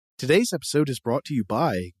Today's episode is brought to you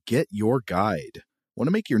by Get Your Guide. Want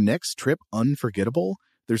to make your next trip unforgettable?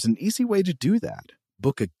 There's an easy way to do that.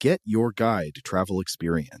 Book a Get Your Guide travel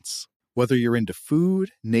experience. Whether you're into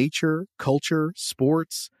food, nature, culture,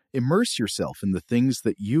 sports, immerse yourself in the things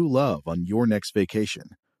that you love on your next vacation.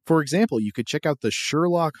 For example, you could check out the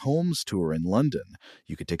Sherlock Holmes tour in London.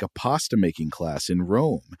 You could take a pasta-making class in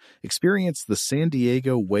Rome, experience the San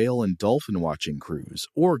Diego whale and dolphin watching cruise,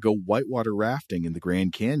 or go whitewater rafting in the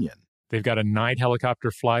Grand Canyon. They've got a night helicopter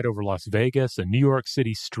flight over Las Vegas, a New York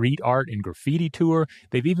City street art and graffiti tour.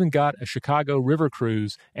 They've even got a Chicago river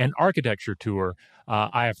cruise and architecture tour.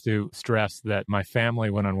 I have to stress that my family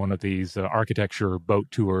went on one of these architecture boat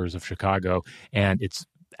tours of Chicago, and it's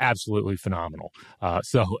absolutely phenomenal.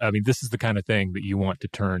 This is the kind of thing that you want to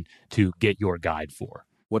turn to Get Your Guide for.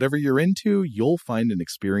 Whatever you're into, you'll find an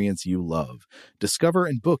experience you love. Discover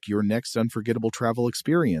and book your next unforgettable travel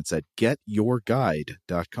experience at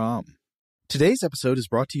getyourguide.com. Today's episode is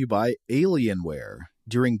brought to you by Alienware.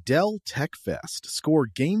 During Dell Tech Fest, score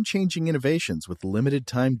game-changing innovations with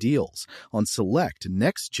limited-time deals on select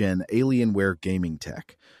next-gen Alienware gaming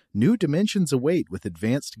tech. New dimensions await with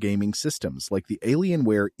advanced gaming systems like the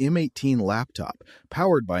Alienware M18 laptop,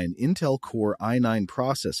 powered by an Intel Core i9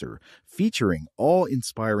 processor, featuring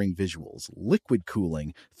awe-inspiring visuals, liquid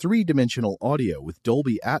cooling, three-dimensional audio with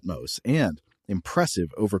Dolby Atmos, and impressive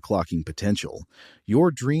overclocking potential.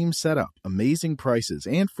 Your dream setup, amazing prices,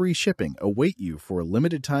 and free shipping await you for a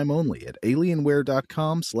limited time only at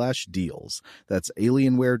alienware.com/deals. That's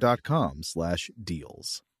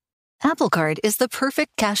alienware.com/deals. Apple Card is the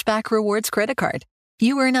perfect cashback rewards credit card.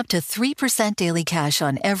 You earn up to 3% daily cash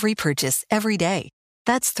on every purchase every day.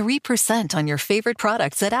 That's 3% on your favorite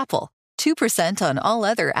products at Apple, 2% on all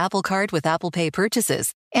other Apple Card with Apple Pay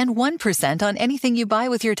purchases, and 1% on anything you buy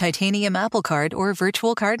with your titanium Apple Card or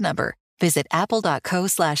virtual card number. Visit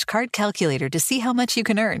apple.co/card calculator to see how much you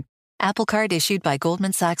can earn. Apple Card issued by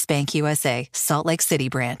Goldman Sachs Bank USA, Salt Lake City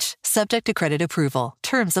branch. Subject to credit approval.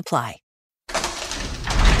 Terms apply.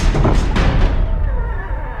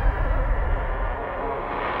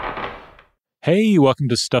 Hey, welcome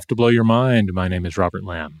to Stuff to Blow Your Mind. My name is Robert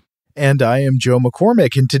Lamb. And I am Joe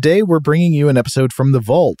McCormick, and today we're bringing you an episode from the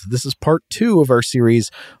Vault. This is part 2 of our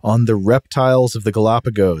series on the reptiles of the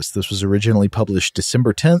Galapagos. This was originally published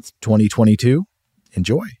December 10th, 2022.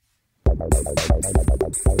 Enjoy.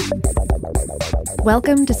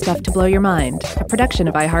 Welcome to Stuff to Blow Your Mind, a production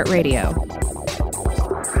of iHeartRadio.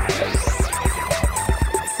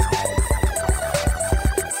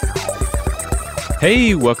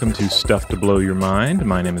 Hey, welcome to Stuff to Blow Your Mind.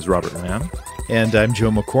 My name is Robert Lamb. And I'm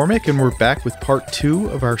Joe McCormick, and we're back with part 2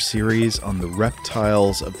 of our series on the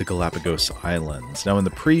reptiles of the Galapagos Islands. Now, in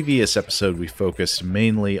the previous episode, we focused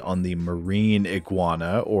mainly on the marine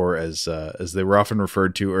iguana, or as they were often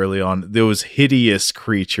referred to early on, those hideous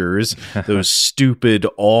creatures, those stupid,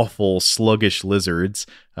 awful, sluggish lizards.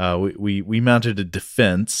 We mounted a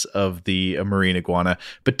defense of the marine iguana,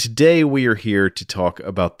 but today we are here to talk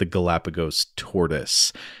about the Galapagos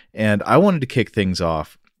tortoise. And I wanted to kick things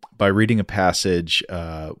off by reading a passage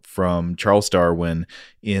from Charles Darwin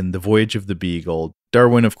in The Voyage of the Beagle.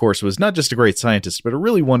 Darwin, of course, was not just a great scientist, but a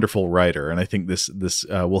really wonderful writer, and I think this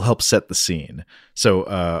will help set the scene. So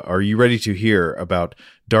are you ready to hear about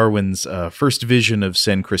Darwin's first vision of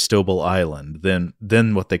San Cristobal Island,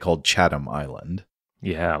 then what they called Chatham Island?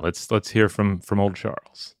 Yeah, let's hear from old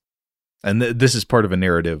Charles. And this is part of a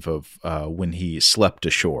narrative of when he slept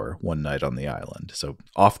ashore one night on the island, so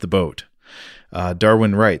off the boat.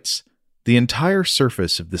 Darwin writes, "The entire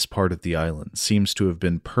surface of this part of the island seems to have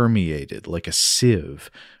been permeated like a sieve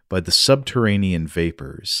by the subterranean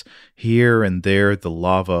vapors. Here and there the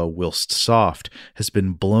lava, whilst soft, has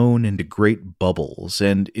been blown into great bubbles,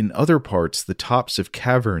 and in other parts the tops of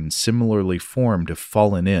caverns similarly formed have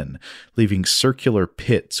fallen in, leaving circular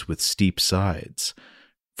pits with steep sides.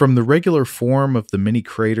 From the regular form of the many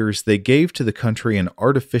craters, they gave to the country an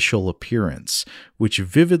artificial appearance, which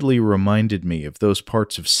vividly reminded me of those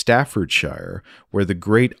parts of Staffordshire where the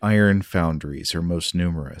great iron foundries are most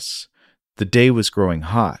numerous. The day was growing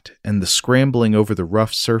hot, and the scrambling over the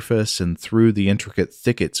rough surface and through the intricate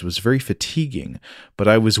thickets was very fatiguing, but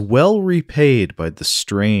I was well repaid by the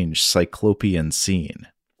strange cyclopean scene.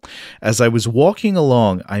 As I was walking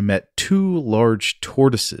along, I met 2 large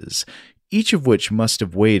tortoises, each of which must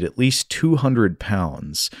have weighed at least 200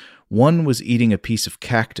 pounds. One was eating a piece of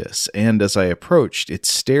cactus, and as I approached, it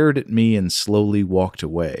stared at me and slowly walked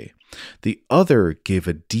away. The other gave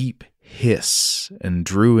a deep hiss and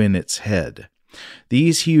drew in its head.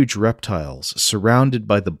 These huge reptiles, surrounded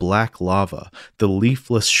by the black lava, the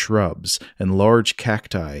leafless shrubs, and large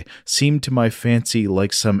cacti, seemed to my fancy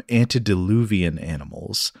like some antediluvian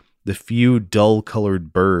animals. The few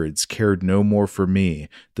dull-colored birds cared no more for me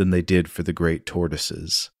than they did for the great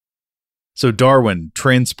tortoises. So Darwin,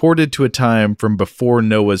 transported to a time from before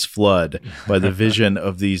Noah's flood by the vision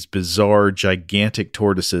of these bizarre, gigantic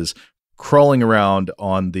tortoises crawling around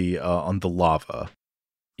on the lava.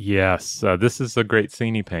 Yes, this is a great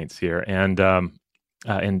scene he paints here, and as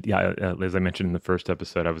I mentioned in the first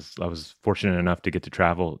episode, I was fortunate enough to get to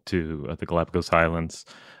travel to the Galapagos Islands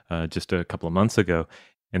just a couple of months ago,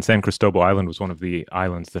 and San Cristobal Island was one of the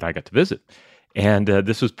islands that I got to visit. And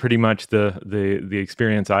this was pretty much the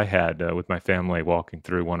experience I had with my family walking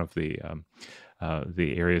through one of the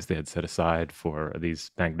areas they had set aside for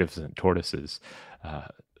these magnificent tortoises.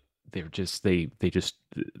 They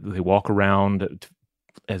walk around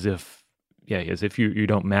as if you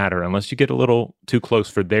don't matter unless you get a little too close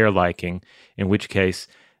for their liking, in which case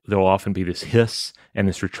there will often be this hiss and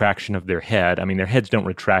this retraction of their head. I mean, their heads don't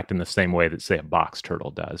retract in the same way that, say, a box turtle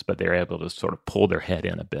does, but they're able to sort of pull their head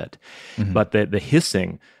in a bit. Mm-hmm. But the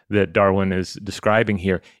hissing that Darwin is describing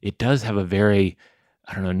here, it does have a very,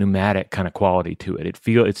 pneumatic kind of quality to it.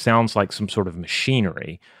 It sounds like some sort of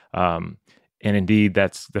machinery. And indeed,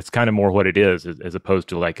 that's kind of more what it is, as opposed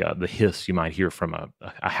to like the hiss you might hear from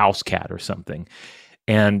a house cat or something.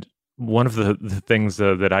 And one of the things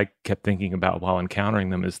that I kept thinking about while encountering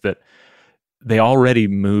them is that they already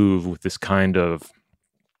move with this kind of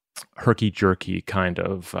herky-jerky kind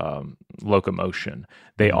of locomotion.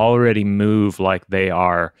 They already move like they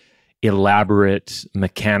are elaborate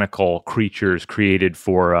mechanical creatures created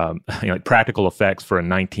for like practical effects for a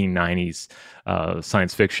 1990s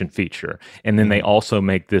science fiction feature. And then they also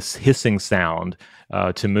make this hissing sound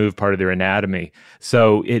to move part of their anatomy.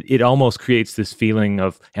 So it almost creates this feeling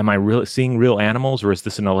of, am I really seeing real animals, or is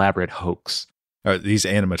this an elaborate hoax? These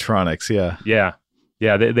animatronics, yeah.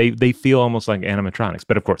 They feel almost like animatronics,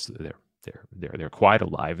 but of course they're quite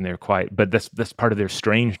alive, and but that's part of their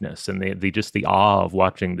strangeness, and they just the awe of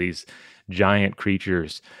watching these giant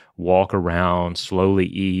creatures walk around, slowly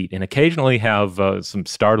eat, and occasionally have some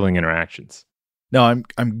startling interactions. No,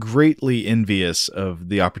 I'm greatly envious of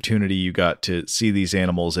the opportunity you got to see these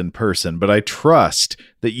animals in person, but I trust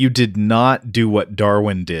that you did not do what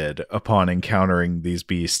Darwin did upon encountering these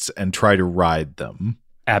beasts and try to ride them.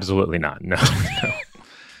 Absolutely not. No.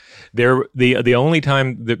 The only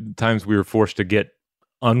times we were forced to get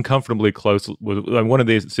uncomfortably close was one of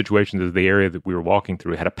these situations. Is the area that we were walking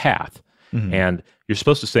through had a path, and you're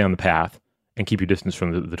supposed to stay on the path and keep your distance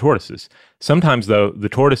from the tortoises. Sometimes, though, the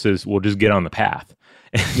tortoises will just get on the path,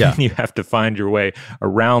 and you have to find your way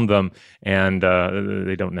around them, and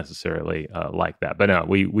they don't necessarily like that. But no,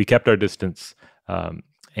 we kept our distance,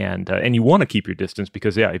 and you want to keep your distance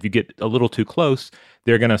because, if you get a little too close,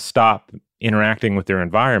 they're going to stop interacting with their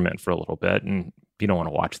environment for a little bit, and you don't want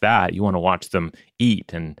to watch that. You want to watch them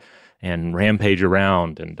eat and rampage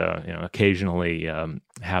around, and occasionally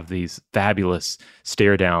have these fabulous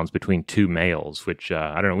stare downs between two males, which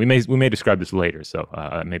I don't know. We may describe this later, so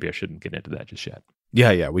maybe I shouldn't get into that just yet.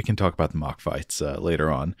 Yeah, we can talk about the mock fights later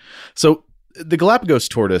on. So the Galapagos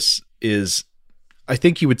tortoise is, I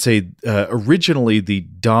think you would say, originally the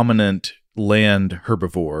dominant land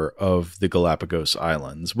herbivore of the Galapagos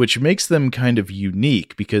Islands, which makes them kind of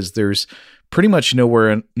unique because there's pretty much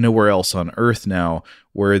nowhere else on Earth now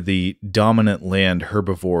where the dominant land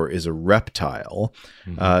herbivore is a reptile.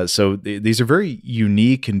 So these are very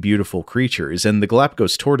unique and beautiful creatures, and the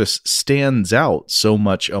Galapagos tortoise stands out so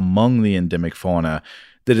much among the endemic fauna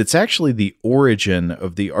that it's actually the origin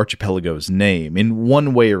of the archipelago's name in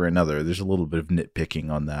one way or another. There's a little bit of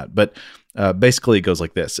nitpicking on that, but basically it goes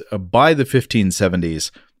like this. By the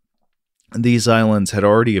 1570s, these islands had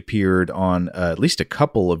already appeared on at least a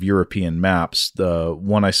couple of European maps. The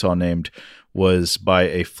one I saw named was by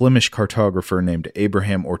a Flemish cartographer named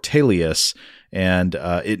Abraham Ortelius, and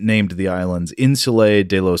it named the islands Insulae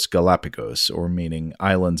de los Galapagos, or meaning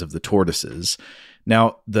islands of the tortoises.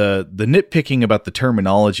 Now, the nitpicking about the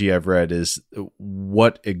terminology I've read is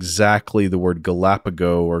what exactly the word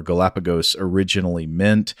Galapago or Galapagos originally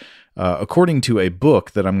meant. According to a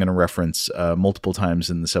book that I'm going to reference multiple times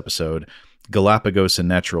in this episode, Galapagos and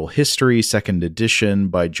Natural History, 2nd edition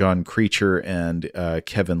by John Creature and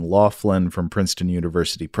Kevin Laughlin from Princeton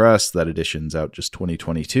University Press. That edition's out just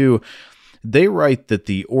 2022. They write that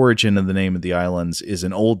the origin of the name of the islands is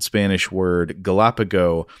an Old Spanish word,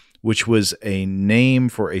 Galapago, which was a name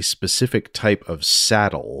for a specific type of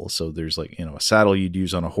saddle. So there's like, a saddle you'd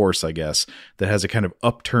use on a horse, I guess, that has a kind of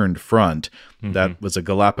upturned front. Mm-hmm. That was a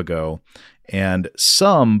Galapagos. And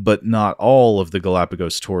some, but not all, of the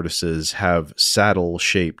Galapagos tortoises have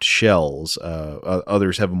saddle-shaped shells.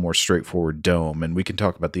 Others have a more straightforward dome, and we can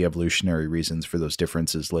talk about the evolutionary reasons for those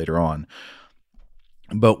differences later on.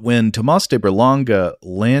 But when Tomás de Berlanga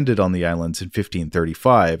landed on the islands in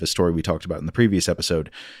 1535, a story we talked about in the previous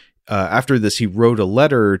episode, after this, he wrote a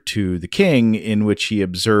letter to the king in which he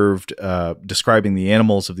observed, describing the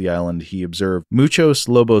animals of the island, he observed muchos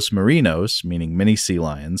lobos marinos, meaning many sea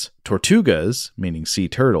lions, tortugas, meaning sea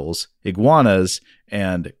turtles, iguanas,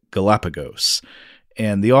 and Galapagos.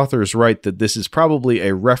 And the authors write that this is probably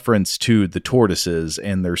a reference to the tortoises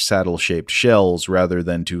and their saddle-shaped shells rather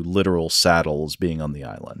than to literal saddles being on the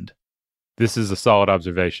island. This is a solid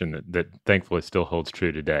observation that thankfully still holds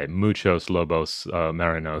true today. Muchos lobos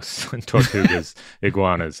marinos, tortugas,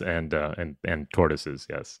 iguanas, and tortoises.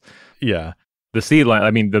 Yes. Yeah. The sea lion. I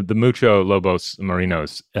mean, the mucho lobos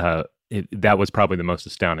marinos. That was probably the most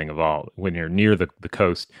astounding of all when you're near the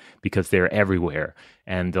coast, because they're everywhere,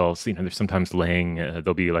 and they'll they're sometimes laying.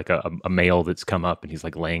 There'll be like a male that's come up and he's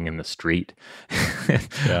like laying in the street,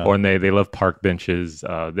 yeah. Or they love park benches.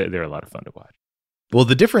 They're a lot of fun to watch. Well,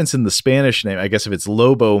 the difference in the Spanish name, I guess if it's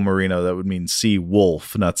Lobo Marino, that would mean sea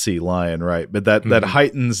wolf, not sea lion, right? But that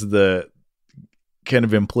heightens the kind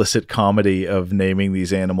of implicit comedy of naming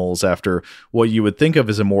these animals after what you would think of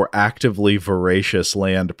as a more actively voracious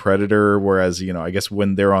land predator, whereas, I guess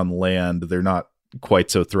when they're on land, they're not quite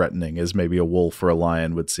so threatening as maybe a wolf or a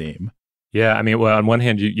lion would seem. Yeah, I mean, well, on one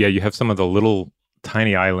hand, you have some of the little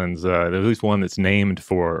tiny islands. There's at least one that's named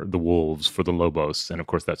for the wolves, for the lobos, and of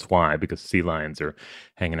course that's why, because sea lions are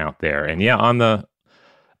hanging out there. And yeah, on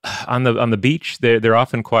the beach, they're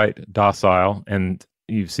often quite docile, and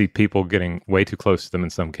you see people getting way too close to them in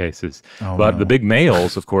some cases. But the big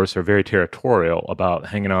males, of course, are very territorial about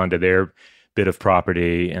hanging on to their bit of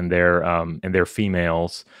property and their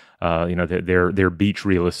females. Their beach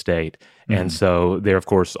real estate, and so they're of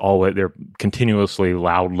course they're continuously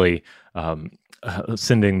loudly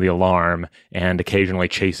sending the alarm and occasionally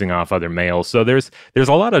chasing off other males. So there's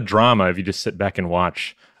a lot of drama if you just sit back and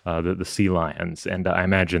watch the sea lions, and I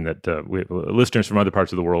imagine that listeners from other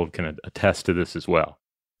parts of the world can attest to this as well.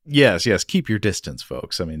 Yes. Keep your distance,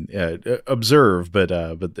 folks. I mean, observe, but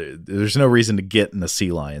there's no reason to get in a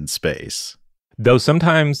sea lion space. Though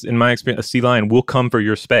sometimes, in my experience, a sea lion will come for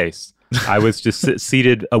your space. I was just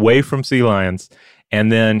seated away from sea lions,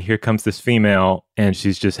 and then here comes this female, and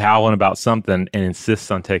she's just howling about something and insists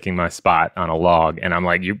on taking my spot on a log. And I'm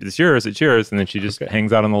like, it's yours. And then she just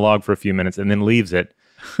hangs out on the log for a few minutes and then leaves it.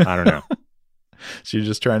 I don't know. She's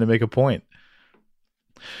just trying to make a point.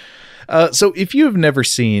 So if you have never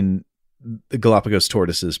seen the Galapagos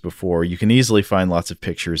tortoises before, you can easily find lots of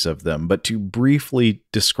pictures of them. But to briefly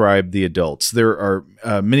describe the adults, there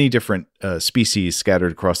are many different species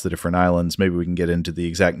scattered across the different islands. Maybe we can get into the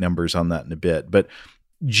exact numbers on that in a bit. But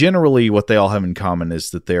generally, what they all have in common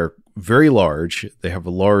is that they're very large. They have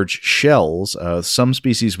large shells, some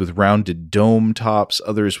species with rounded dome tops,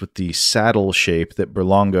 others with the saddle shape that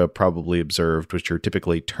Berlanga probably observed, which are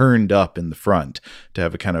typically turned up in the front to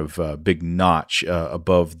have a kind of big notch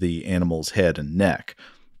above the animal's head and neck.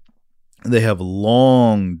 They have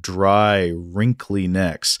long, dry, wrinkly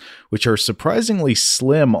necks, which are surprisingly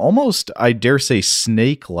slim, almost, I dare say,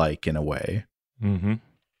 snake-like in a way. Mm-hmm.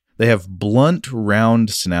 They have blunt,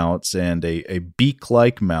 round snouts and a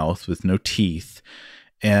beak-like mouth with no teeth.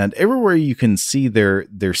 And everywhere you can see their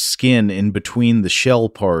skin in between the shell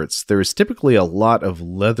parts, there is typically a lot of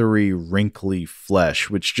leathery, wrinkly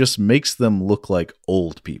flesh, which just makes them look like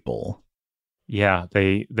old people. Yeah,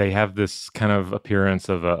 they have this kind of appearance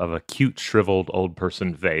of a cute, shriveled old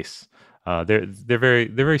person face. They're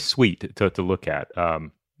very sweet to look at.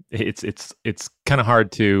 It's kind of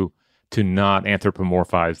hard to not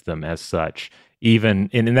anthropomorphize them as such. Even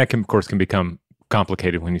and that of course can become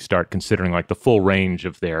complicated when you start considering like the full range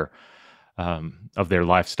of their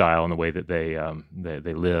lifestyle and the way that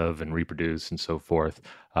they live and reproduce and so forth.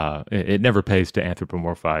 It never pays to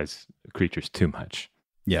anthropomorphize creatures too much.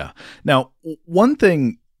 Yeah. Now, one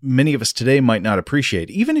thing many of us today might not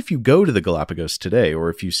appreciate, even if you go to the Galapagos today, or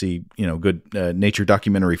if you see good nature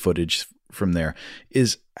documentary footage from there,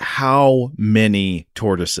 is how many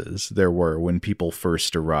tortoises there were when people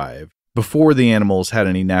first arrived, before the animals had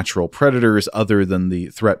any natural predators other than the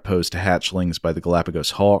threat posed to hatchlings by the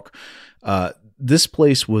Galapagos hawk. This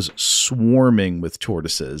place was swarming with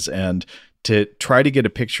tortoises, and to try to get a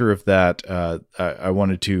picture of that, I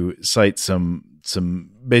wanted to cite some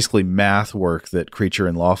basically math work that Creature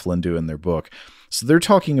and Laughlin do in their book. So they're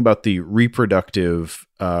talking about the reproductive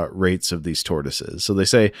rates of these tortoises. So they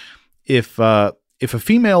say if a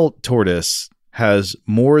female tortoise has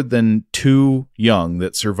more than 2 young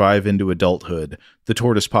that survive into adulthood, the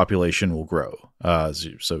tortoise population will grow.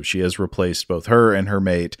 So she has replaced both her and her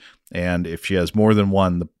mate, and if she has more than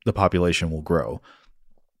one, the population will grow.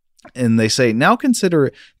 And they say, now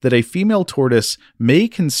consider that a female tortoise may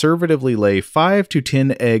conservatively lay 5 to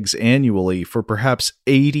 10 eggs annually for perhaps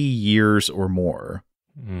 80 years or more.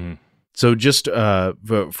 So just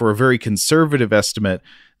for a very conservative estimate,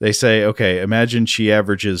 they say, okay, imagine she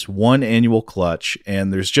averages 1 annual clutch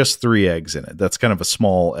and there's just 3 eggs in it. That's kind of a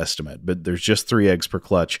small estimate, but there's just 3 eggs per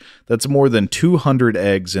clutch. That's more than 200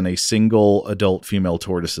 eggs in a single adult female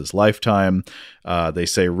tortoise's lifetime. They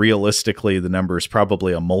say realistically, the number is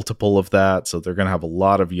probably a multiple of that. So they're going to have a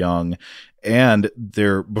lot of young. And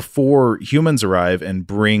before humans arrive and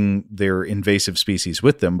bring their invasive species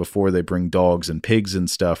with them, before they bring dogs and pigs and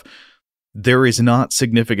stuff, there is not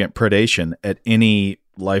significant predation at any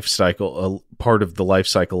life cycle, part of the life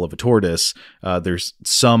cycle of a tortoise. There's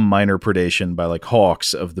some minor predation by like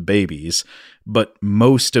hawks of the babies, but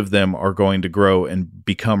most of them are going to grow and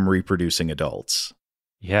become reproducing adults.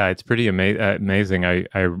 Yeah, it's pretty amazing. I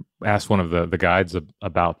asked one of the guides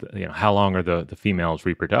about how long are the females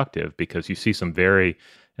reproductive, because you see some very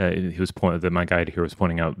my guide here was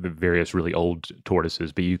pointing out the various really old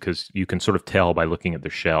tortoises, but you can sort of tell by looking at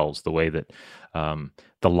their shells the way that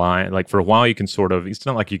the line, like for a while you can sort of, it's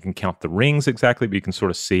not like you can count the rings exactly, but you can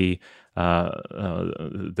sort of see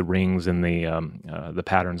the rings and the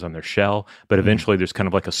patterns on their shell. But eventually there's kind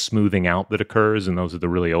of like a smoothing out that occurs, and those are the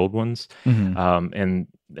really old ones. And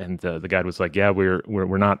the guide was like, yeah,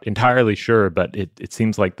 we're not entirely sure, but it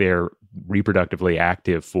seems like they're reproductively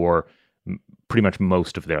active for pretty much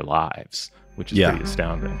most of their lives, which is pretty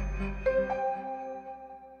astounding.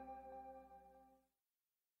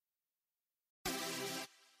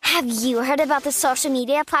 Have you heard about the social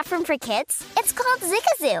media platform for kids? It's called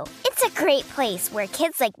Zigazoo. It's a great place where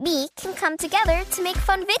kids like me can come together to make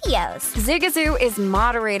fun videos. Zigazoo is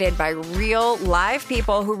moderated by real, live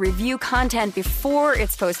people who review content before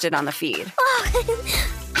it's posted on the feed. Oh,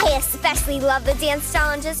 I especially love the dance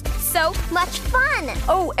challenges. So much fun.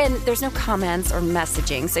 Oh, and there's no comments or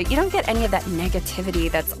messaging, so you don't get any of that negativity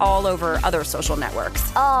that's all over other social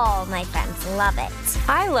networks. Oh, my friends love it.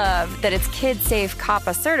 I love that it's kid-safe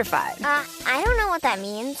COPPA certified. I don't know what that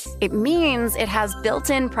means. It means it has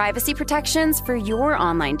built-in privacy protections for your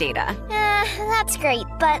online data. That's great,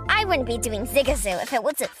 but I wouldn't be doing Zigazoo if it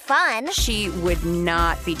wasn't fun. She would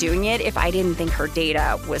not be doing it if I didn't think her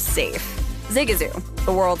data was safe. Zigazoo,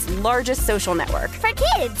 the world's largest social network. For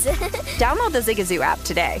kids. Download the Zigazoo app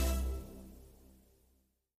today.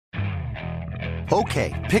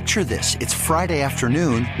 Okay, picture this. It's Friday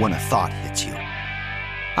afternoon when a thought hits you.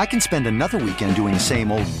 I can spend another weekend doing the same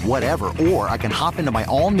old whatever, or I can hop into my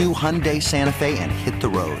all-new Hyundai Santa Fe and hit the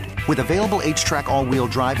road. With available H-Track all-wheel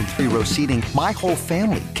drive and 3-row seating, my whole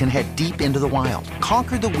family can head deep into the wild.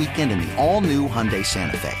 Conquer the weekend in the all-new Hyundai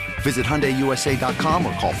Santa Fe. Visit HyundaiUSA.com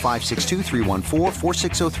or call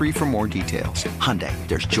 562-314-4603 for more details. Hyundai,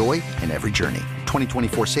 there's joy in every journey.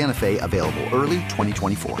 2024 Santa Fe, available early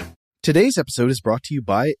 2024. Today's episode is brought to you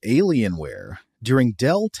by Alienware. During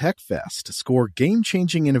Dell Tech Fest, score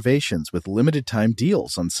game-changing innovations with limited-time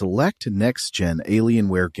deals on select next-gen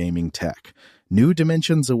Alienware gaming tech. New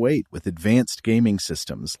dimensions await with advanced gaming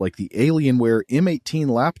systems like the Alienware M18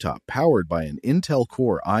 laptop powered by an Intel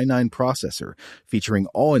Core i9 processor featuring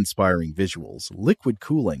awe-inspiring visuals, liquid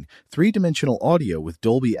cooling, 3-dimensional audio with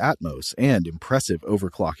Dolby Atmos, and impressive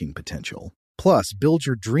overclocking potential. Plus, build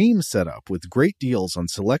your dream setup with great deals on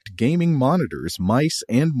select gaming monitors, mice,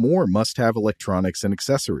 and more must-have electronics and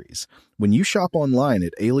accessories. When you shop online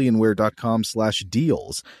at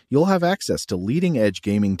alienware.com/deals, you'll have access to leading-edge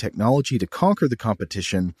gaming technology to conquer the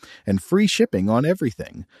competition and free shipping on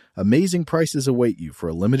everything. Amazing prices await you for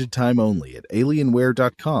a limited time only at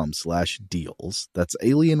alienware.com/deals. That's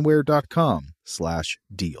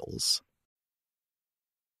alienware.com/deals.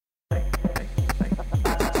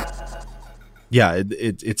 Yeah,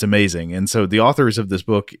 it's amazing. And so the authors of this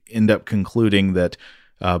book end up concluding that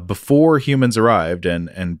before humans arrived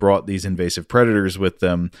and brought these invasive predators with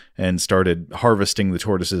them and started harvesting the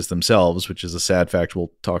tortoises themselves, which is a sad fact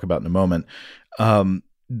we'll talk about in a moment,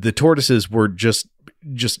 the tortoises were just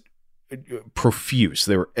profuse.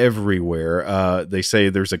 They were everywhere. They say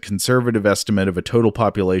there's a conservative estimate of a total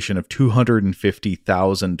population of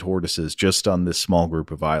 250,000 tortoises just on this small group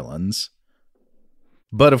of islands.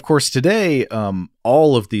 But of course, today,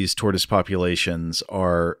 all of these tortoise populations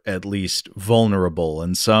are at least vulnerable,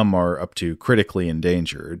 and some are up to critically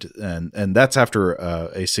endangered. And that's after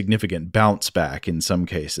a significant bounce back in some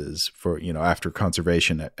cases for, after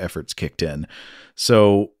conservation efforts kicked in.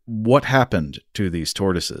 So what happened to these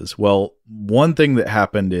tortoises? Well, one thing that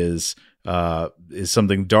happened is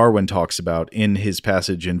something Darwin talks about in his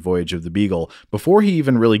passage in Voyage of the Beagle. Before he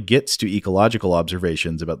even really gets to ecological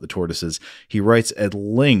observations about the tortoises, he writes at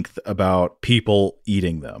length about people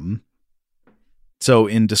eating them. So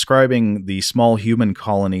in describing the small human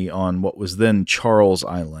colony on what was then Charles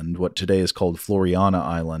Island, what today is called Floriana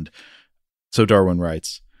Island, so Darwin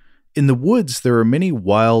writes, "In the woods, there are many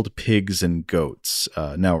wild pigs and goats."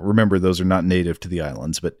 Now, remember, those are not native to the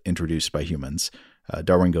islands, but introduced by humans.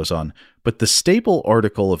 Darwin goes on, "But the staple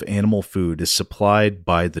article of animal food is supplied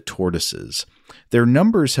by the tortoises. Their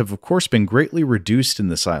numbers have, of course, been greatly reduced in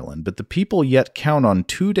this island, but the people yet count on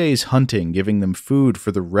 2 days' hunting giving them food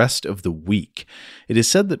for the rest of the week. It is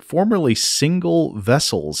said that formerly single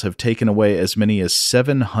vessels have taken away as many as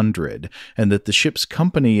 700, and that the ship's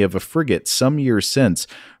company of a frigate some years since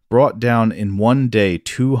brought down in one day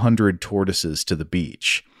 200 tortoises to the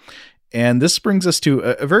beach." And this brings us to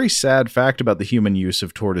a very sad fact about the human use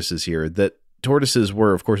of tortoises here, that tortoises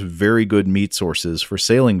were, of course, very good meat sources for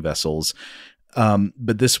sailing vessels.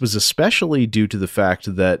 But this was especially due to the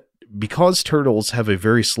fact that because turtles have a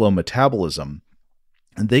very slow metabolism,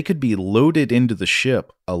 they could be loaded into the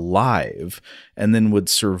ship alive and then would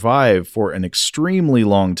survive for an extremely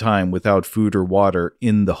long time without food or water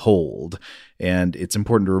in the hold. And it's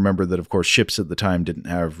important to remember that, of course, ships at the time didn't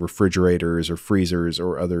have refrigerators or freezers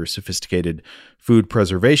or other sophisticated food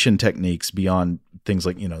preservation techniques beyond things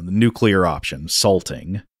like, the nuclear option,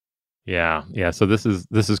 salting. Yeah. So this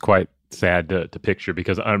is quite sad to picture,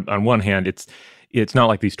 because on one hand, it's not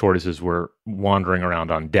like these tortoises were wandering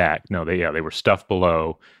around on deck. No, they were stuffed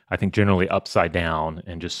below, I think generally upside down,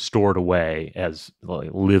 and just stored away as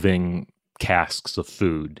living casks of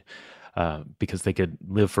food, because they could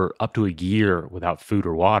live for up to a year without food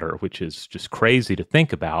or water, which is just crazy to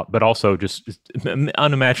think about, but also just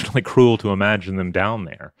unimaginably cruel to imagine them down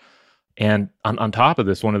there. And on top of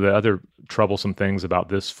this, one of the other troublesome things about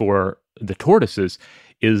this for the tortoises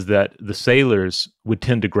is that the sailors would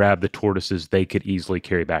tend to grab the tortoises they could easily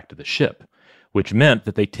carry back to the ship, which meant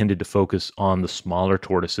that they tended to focus on the smaller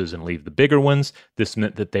tortoises and leave the bigger ones. This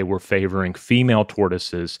meant that they were favoring female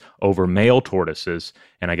tortoises over male tortoises,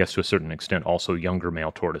 and I guess to a certain extent also younger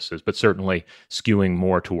male tortoises, but certainly skewing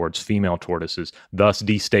more towards female tortoises, thus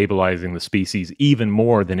destabilizing the species even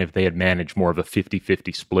more than if they had managed more of a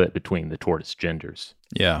 50-50 split between the tortoise genders.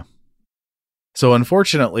 Yeah. So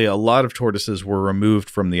unfortunately, a lot of tortoises were removed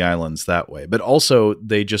from the islands that way, but also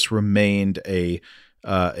they just remained a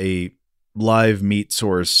live meat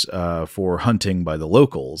source for hunting by the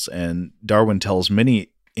locals. And Darwin tells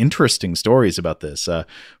many interesting stories about this.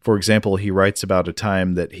 For example, he writes about a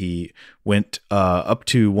time that he went up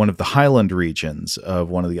to one of the highland regions of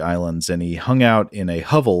one of the islands, and he hung out in a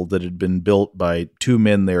hovel that had been built by two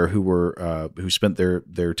men there who spent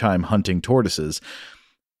their time hunting tortoises.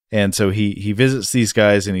 And so he visits these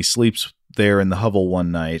guys and he sleeps there in the hovel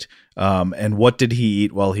one night. And what did he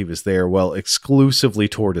eat while he was there? Well, exclusively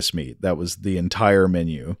tortoise meat. That was the entire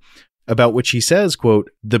menu. About which he says,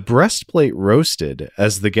 quote, "The breastplate roasted,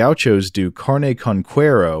 as the gauchos do carne con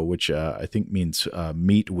cuero," which I think means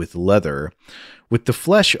meat with leather, "with the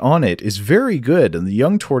flesh on it is very good, and the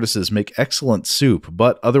young tortoises make excellent soup,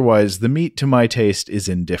 but otherwise the meat to my taste is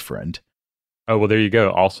indifferent." Oh, well, there you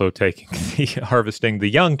go. Also harvesting the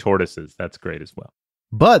young tortoises. That's great as well.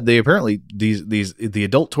 But they apparently, the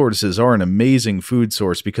adult tortoises are an amazing food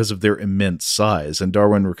source because of their immense size. And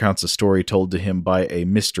Darwin recounts a story told to him by a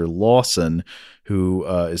Mr. Lawson, who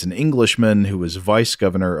is an Englishman who was vice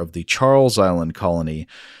governor of the Charles Island colony,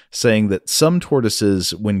 saying that some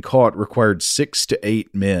tortoises, when caught, required 6 to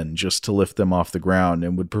 8 men just to lift them off the ground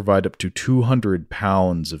and would provide up to 200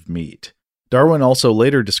 pounds of meat. Darwin also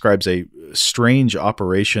later describes a strange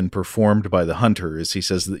operation performed by the hunters. He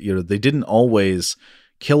says that they didn't always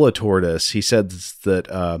kill a tortoise. He said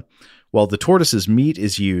that while the tortoise's meat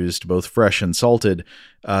is used, both fresh and salted,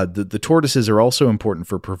 the tortoises are also important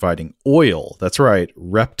for providing oil. That's right,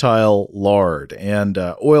 reptile lard, and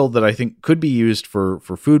oil that I think could be used for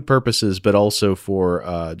food purposes, but also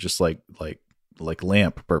for just like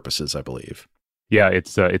lamp purposes, I believe. Yeah,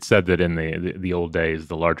 it's said that in the old days,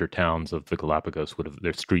 the larger towns of the Galapagos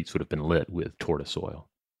their streets would have been lit with tortoise oil.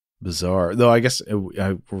 Bizarre, though. I guess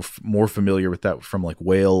we're more familiar with that from like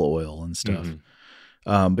whale oil and stuff. Mm-hmm.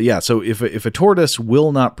 But yeah, so if a tortoise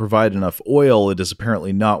will not provide enough oil, it is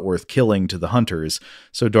apparently not worth killing to the hunters.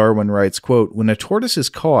 So Darwin writes, quote, "When a tortoise is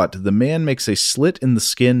caught, the man makes a slit in the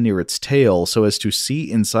skin near its tail so as to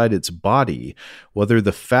see inside its body whether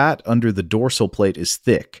the fat under the dorsal plate is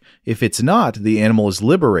thick. If it's not, the animal is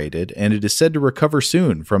liberated, and it is said to recover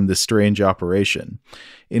soon from this strange operation.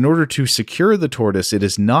 In order to secure the tortoise, it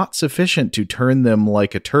is not sufficient to turn them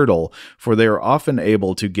like a turtle, for they are often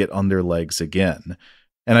able to get on their legs again."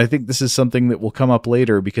 And I think this is something that will come up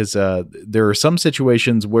later because there are some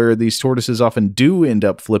situations where these tortoises often do end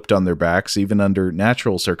up flipped on their backs, even under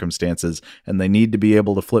natural circumstances, and they need to be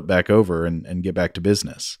able to flip back over and get back to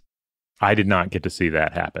business. I did not get to see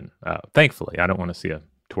that happen. Thankfully, I don't want to see a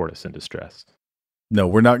tortoise in distress. No,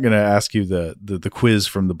 we're not going to ask you the quiz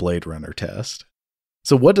from the Blade Runner test.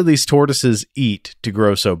 So what do these tortoises eat to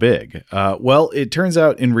grow so big? Well, it turns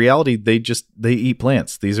out in reality, they eat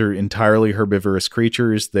plants. These are entirely herbivorous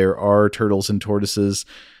creatures. There are turtles and tortoises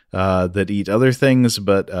that eat other things,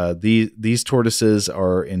 but these tortoises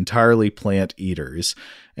are entirely plant eaters.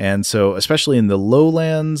 And so, especially in the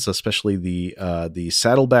lowlands, especially the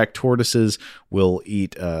saddleback tortoises will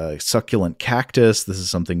eat succulent cactus. This is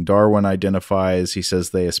something Darwin identifies. He says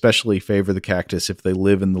they especially favor the cactus if they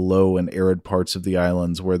live in the low and arid parts of the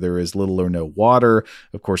islands where there is little or no water.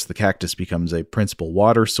 Of course, the cactus becomes a principal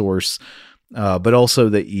water source. But also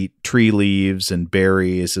they eat tree leaves and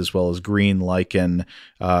berries as well as green lichen.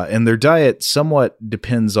 And their diet somewhat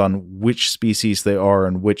depends on which species they are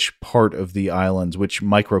and which part of the islands, which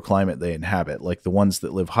microclimate they inhabit. Like the ones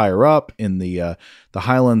that live higher up in the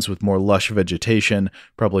highlands with more lush vegetation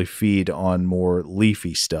probably feed on more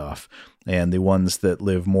leafy stuff. And the ones that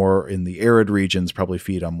live more in the arid regions probably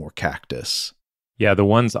feed on more cactus. Yeah, the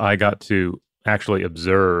ones I got to actually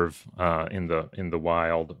observe in the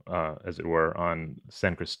wild, as it were, on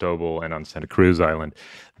San Cristobal and on Santa Cruz Island,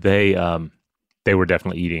 they were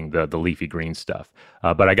definitely eating the leafy green stuff.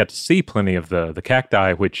 But I got to see plenty of the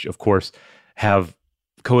cacti, which of course have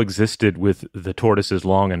coexisted with the tortoises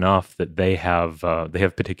long enough that they have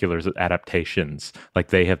particular adaptations, like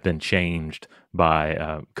they have been changed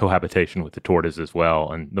by cohabitation with the tortoise as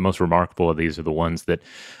well. And the most remarkable of these are the ones that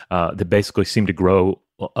basically seem to grow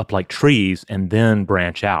up like trees and then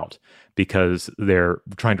branch out because they're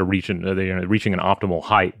trying to reaching an optimal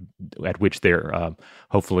height at which they're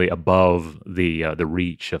hopefully above the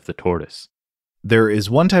reach of the tortoise. There is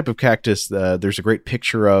one type of cactus there's a great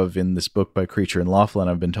picture of in this book by Creature and Laughlin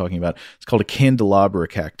I've been talking about. It's called a candelabra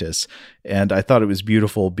cactus. And I thought it was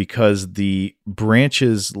beautiful because the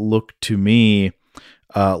branches look to me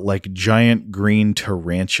like giant green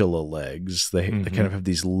tarantula legs. They kind of have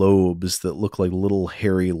these lobes that look like little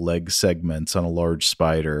hairy leg segments on a large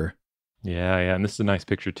spider. Yeah, and this is a nice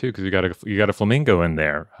picture too because you got a flamingo in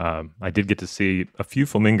there. I did get to see a few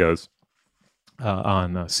flamingos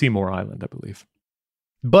on Seymour Island, I believe.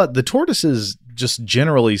 But the tortoises just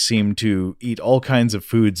generally seem to eat all kinds of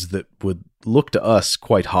foods that would look to us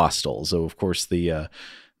quite hostile. So, of course, the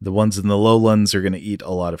ones in the lowlands are going to eat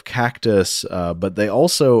a lot of cactus, but they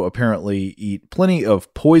also apparently eat plenty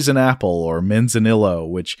of poison apple or manzanillo,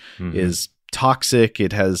 which is toxic.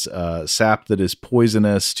 It has sap that is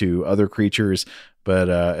poisonous to other creatures, but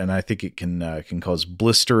and I think it can cause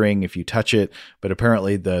blistering if you touch it. But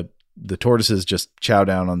apparently the tortoises just chow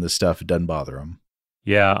down on this stuff. It doesn't bother them.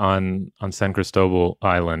 Yeah, on San Cristobal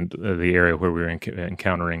Island, the area where we were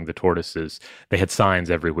encountering the tortoises, they had signs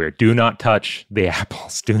everywhere. Do not touch the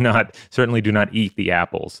apples. Certainly do not eat the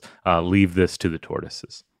apples. Leave this to the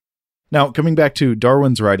tortoises. Now, coming back to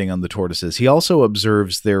Darwin's writing on the tortoises, he also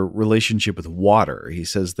observes their relationship with water. He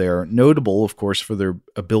says they are notable, of course, for their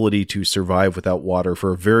ability to survive without water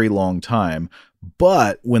for a very long time.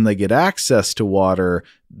 But when they get access to water,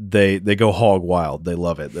 they go hog wild. They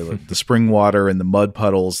love it. They love the spring water and the mud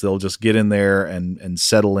puddles. They'll just get in there and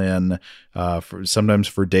settle in sometimes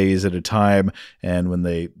for days at a time. And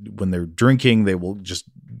when they're drinking, they will just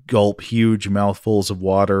gulp huge mouthfuls of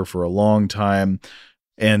water for a long time.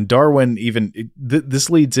 And Darwin this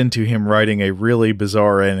leads into him writing a really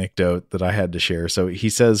bizarre anecdote that I had to share. So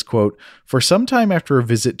he says, quote, "For some time after a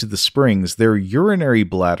visit to the springs, their urinary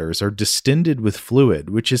bladders are distended with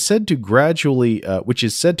fluid, which is said to gradually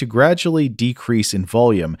decrease in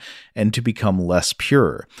volume and to become less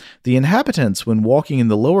pure. The inhabitants, when walking in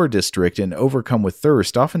the lower district and overcome with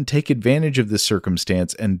thirst, often take advantage of this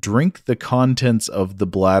circumstance and drink the contents of the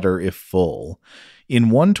bladder if full. In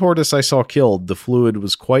one tortoise I saw killed, the fluid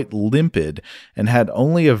was quite limpid and had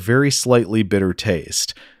only a very slightly bitter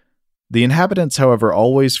taste. The inhabitants, however,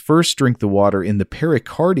 always first drink the water in the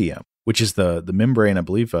pericardium, which is the membrane, I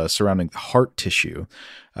believe, surrounding the heart tissue,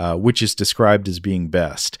 which is described as being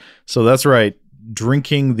best. So that's right.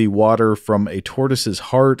 Drinking the water from a tortoise's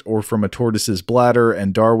heart or from a tortoise's bladder,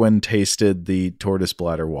 and Darwin tasted the tortoise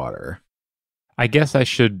bladder water. I guess I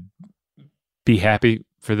should be happy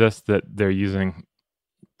for this, that they're using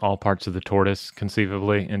all parts of the tortoise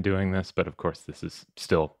conceivably in doing this, but of course this is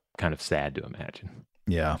still kind of sad to imagine.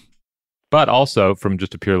 Yeah. But also from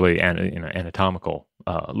just a purely anatomical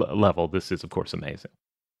level, this is of course amazing.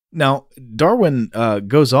 Now, Darwin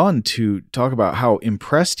goes on to talk about how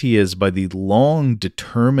impressed he is by the long,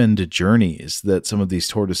 determined journeys that some of these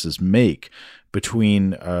tortoises make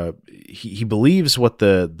between, he believes what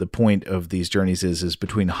the point of these journeys is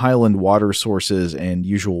between highland water sources and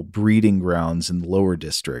usual breeding grounds in the lower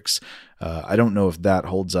districts. I don't know if that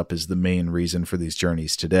holds up as the main reason for these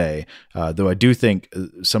journeys today, though I do think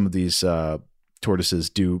some of these tortoises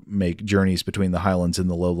do make journeys between the highlands and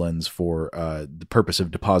the lowlands for the purpose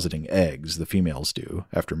of depositing eggs. The females do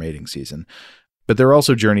after mating season. But there are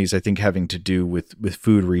also journeys, I think, having to do with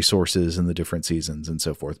food resources in the different seasons and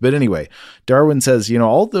so forth. But anyway, Darwin says,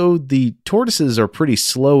 although the tortoises are pretty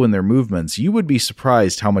slow in their movements, you would be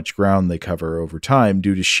surprised how much ground they cover over time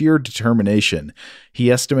due to sheer determination.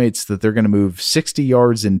 He estimates that they're going to move 60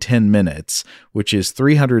 yards in 10 minutes, which is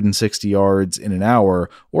 360 yards in an hour,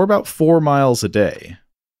 or about 4 miles a day.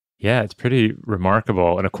 Yeah, it's pretty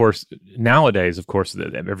remarkable. And of course, nowadays,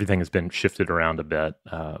 everything has been shifted around a bit.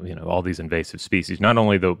 All these invasive species, not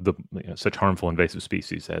only the such harmful invasive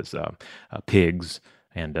species as pigs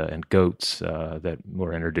and goats that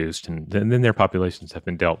were introduced, and then their populations have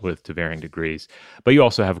been dealt with to varying degrees. But you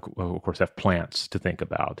also have, of course, plants to think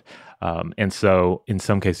about, and so in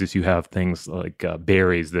some cases you have things like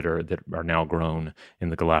berries that are now grown in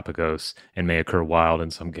the Galapagos and may occur wild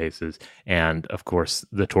in some cases. And of course,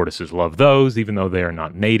 the tortoises love those, even though they are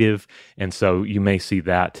not native, and so you may see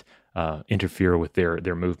that interfere with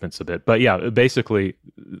their movements a bit. But yeah, basically,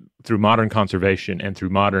 through modern conservation and through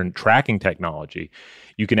modern tracking technology,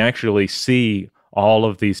 you can actually see all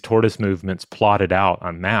of these tortoise movements plotted out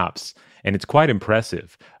on maps, and it's quite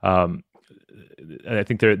impressive. I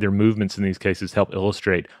think their movements in these cases help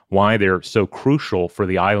illustrate why they're so crucial for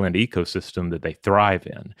the island ecosystem that they thrive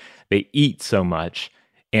in. They eat so much,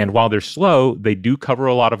 and while they're slow, they do cover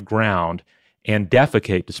a lot of ground and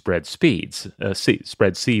defecate to spread seeds. And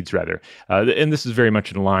this is very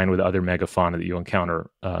much in line with other megafauna that you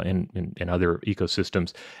encounter in other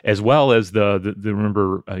ecosystems, as well as the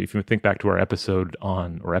remember, if you think back to our episodes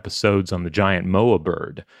on the giant moa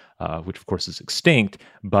bird, which of course is extinct,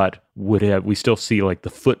 but we still see like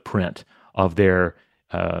the footprint of their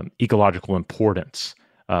ecological importance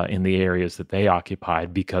in the areas that they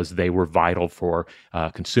occupied, because they were vital for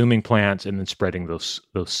consuming plants and then spreading those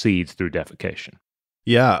seeds through defecation.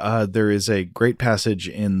 Yeah, there is a great passage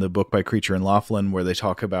in the book by Creature and Laughlin where they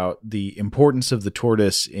talk about the importance of the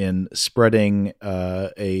tortoise in spreading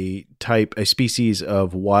a species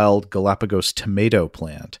of wild Galapagos tomato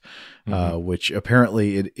plant, which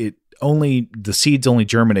apparently the seeds only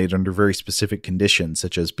germinate under very specific conditions,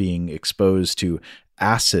 such as being exposed to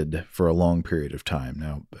acid for a long period of time.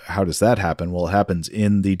 Now, how does that happen? Well, it happens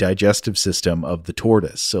in the digestive system of the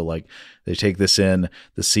tortoise. So like they take this in,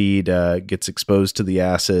 the seed gets exposed to the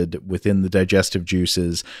acid within the digestive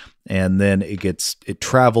juices, and then it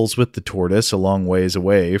travels with the tortoise a long ways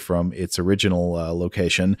away from its original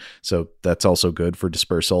location. So that's also good for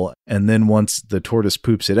dispersal. And then once the tortoise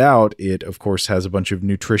poops it out, it of course has a bunch of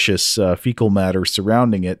nutritious fecal matter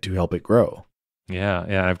surrounding it to help it grow.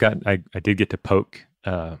 Yeah. I did get to poke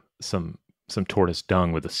some tortoise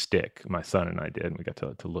dung with a stick. My son and I did, and we got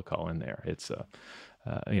to look all in there. It's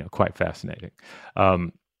quite fascinating.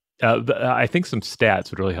 I think some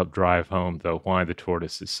stats would really help drive home, though, why the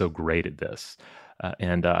tortoise is so great at this.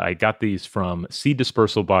 And I got these from Seed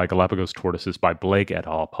Dispersal by Galapagos Tortoises by Blake et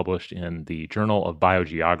al., published in the Journal of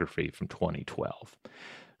Biogeography from 2012.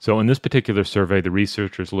 So in this particular survey, the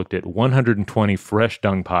researchers looked at 120 fresh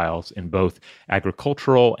dung piles in both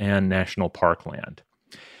agricultural and national park land.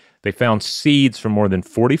 They found seeds from more than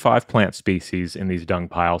 45 plant species in these dung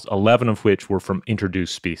piles, 11 of which were from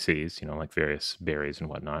introduced species, like various berries and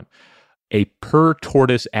whatnot. A per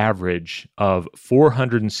tortoise average of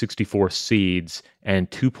 464 seeds and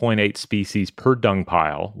 2.8 species per dung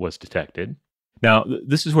pile was detected. Now,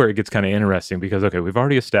 this is where it gets kind of interesting because, okay, we've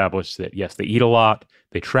already established that, yes, they eat a lot,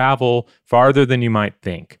 they travel farther than you might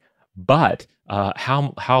think, but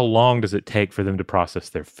how long does it take for them to process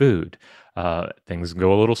their food? Things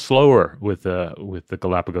go a little slower with the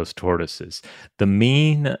Galapagos tortoises. The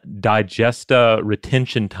mean digesta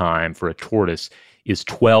retention time for a tortoise is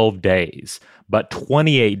 12 days, but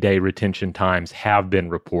 28-day retention times have been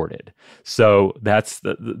reported. So that's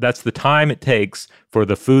the time it takes for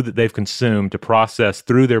the food that they've consumed to process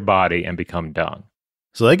through their body and become dung.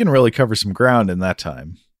 So they can really cover some ground in that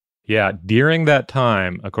time. Yeah, during that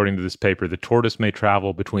time, according to this paper, the tortoise may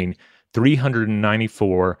travel between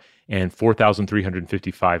 394 and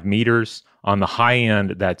 4,355 meters. On the high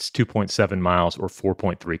end, that's 2.7 miles or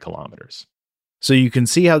 4.3 kilometers. So you can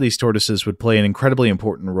see how these tortoises would play an incredibly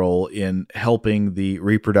important role in helping the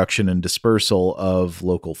reproduction and dispersal of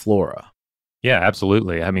local flora. Yeah,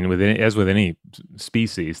 absolutely. I mean, as with any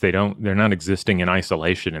species, they're not existing in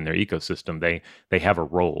isolation in their ecosystem. They have a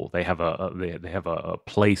role. They have a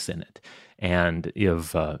place in it. And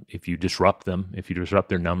if you disrupt them, if you disrupt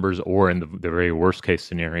their numbers, or in the very worst case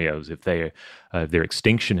scenarios, if their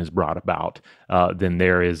extinction is brought about, then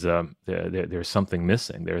there's something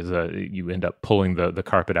missing. You end up pulling the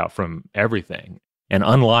carpet out from everything. And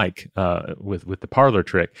unlike with the parlor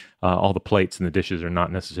trick, all the plates and the dishes are not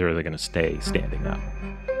necessarily going to stay standing up.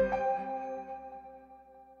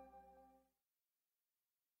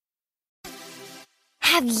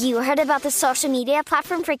 Have you heard about the social media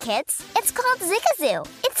platform for kids? It's called Zigazoo.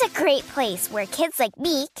 It's a great place where kids like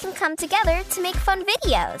me can come together to make fun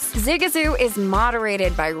videos. Zigazoo is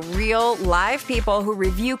moderated by real, live people who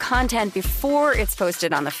review content before it's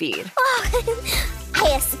posted on the feed. Oh,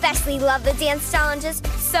 I especially love the dance challenges.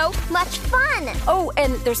 So much fun. Oh,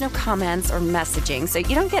 and there's no comments or messaging, so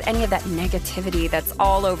you don't get any of that negativity that's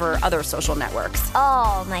all over other social networks.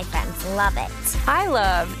 Oh, my friends love it. I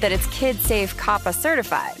love that it's kid-safe COPPA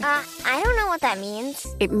certified. I don't know what that means.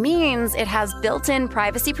 It means it has built-in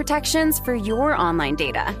privacy protections for your online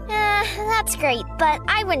data. That's great, but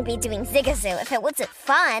I wouldn't be doing Zigazoo if it wasn't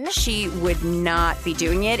fun. She would not be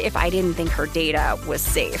doing it if I didn't think her data was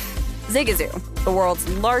safe. Zigazoo, the world's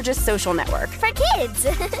largest social network. For kids.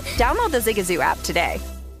 Download the Zigazoo app today.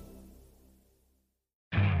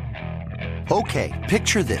 Okay,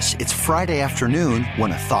 picture this. It's Friday afternoon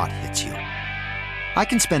when a thought hits you. I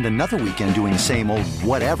can spend another weekend doing the same old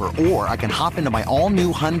whatever, or I can hop into my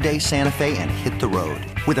all-new Hyundai Santa Fe and hit the road.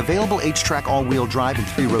 With available H-Track all-wheel drive and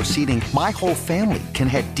 3-row seating, my whole family can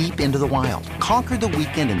head deep into the wild. Conquer the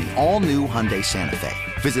weekend in the all-new Hyundai Santa Fe.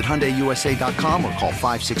 Visit HyundaiUSA.com or call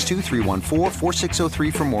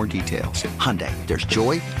 562-314-4603 for more details. Hyundai, there's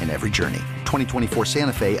joy in every journey. 2024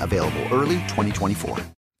 Santa Fe, available early 2024.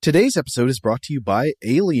 Today's episode is brought to you by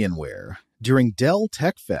Alienware. During Dell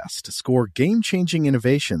Tech Fest, score game-changing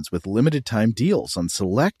innovations with limited-time deals on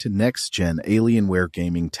select next-gen Alienware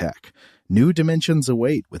gaming tech. New dimensions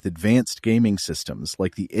await with advanced gaming systems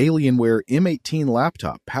like the Alienware M18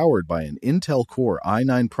 laptop powered by an Intel Core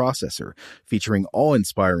i9 processor featuring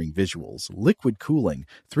awe-inspiring visuals, liquid cooling,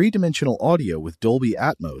 three-dimensional audio with Dolby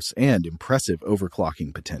Atmos, and impressive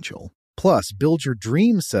overclocking potential. Plus, build your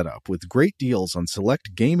dream setup with great deals on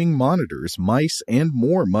select gaming monitors, mice, and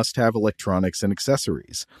more must-have electronics and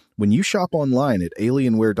accessories. When you shop online at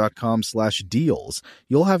alienware.com/deals,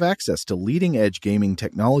 you'll have access to leading-edge gaming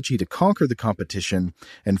technology to conquer the competition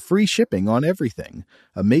and free shipping on everything.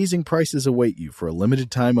 Amazing prices await you for a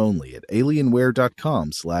limited time only at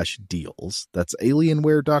alienware.com/deals. That's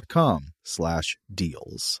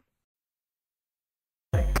alienware.com/deals.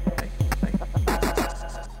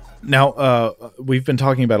 Now, we've been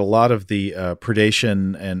talking about a lot of the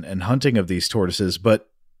predation and hunting of these tortoises,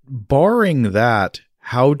 but barring that,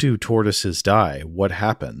 how do tortoises die? What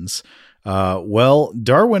happens? Well,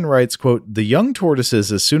 Darwin writes, quote, "The young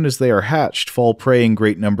tortoises, as soon as they are hatched, fall prey in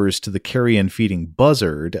great numbers to the carrion-feeding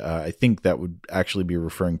buzzard." I think that would actually be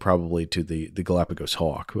referring probably to the Galapagos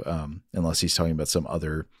hawk, unless he's talking about some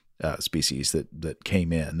other species that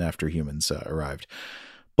came in after humans arrived.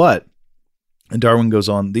 But and Darwin goes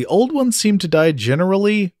on, "The old ones seem to die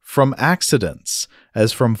generally from accidents,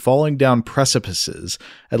 as from falling down precipices.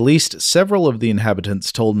 At least several of the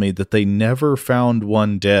inhabitants told me that they never found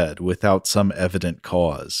one dead without some evident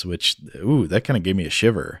cause," which, that kind of gave me a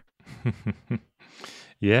shiver.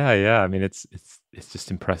 Yeah. I mean, it's just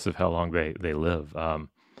impressive how long they live. Now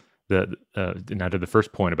to the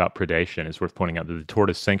first point about predation, it's worth pointing out that the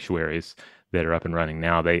tortoise sanctuaries that are up and running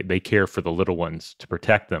now, they care for the little ones to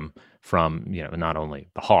protect them from, not only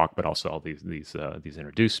the hawk, but also all these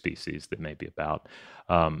introduced species that may be about.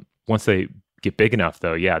 Once they get big enough,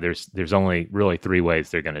 though, there's only really three ways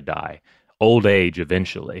they're going to die: old age,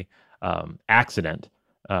 eventually, accident,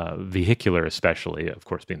 vehicular, especially, of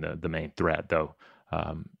course, being the main threat. Though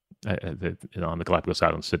on the Galapagos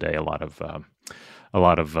Islands today, a lot of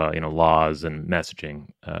laws and messaging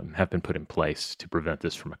have been put in place to prevent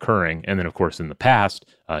this from occurring. And then, of course, in the past,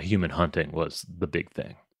 human hunting was the big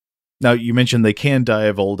thing. Now, you mentioned they can die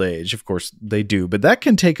of old age. Of course, they do, but that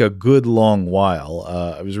can take a good long while.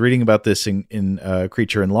 I was reading about this in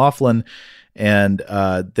Creature in Laughlin, and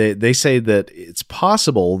they say that it's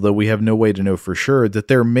possible, though we have no way to know for sure, that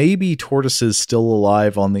there may be tortoises still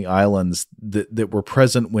alive on the islands that were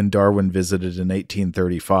present when Darwin visited in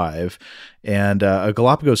 1835. And a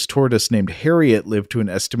Galapagos tortoise named Harriet lived to an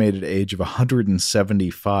estimated age of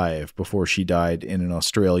 175 before she died in an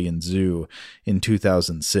Australian zoo in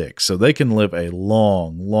 2006. So they can live a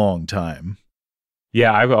long, long time.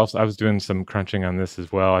 Yeah, I was doing some crunching on this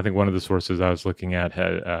as well. I think one of the sources I was looking at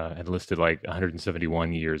had listed like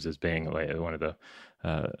 171 years as being like one of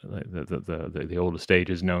the oldest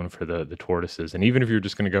ages known for the tortoises. And even if you're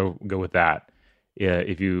just going to go with that,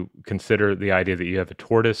 if you consider the idea that you have a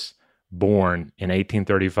tortoise born in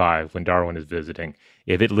 1835 when Darwin is visiting,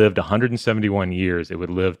 if it lived 171 years, it would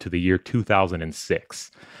live to the year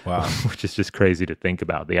 2006. Wow. Which is just crazy to think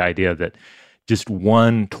about. The idea that just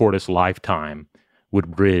one tortoise lifetime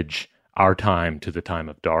would bridge our time to the time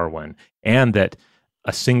of Darwin, and that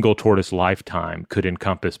a single tortoise lifetime could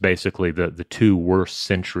encompass basically the two worst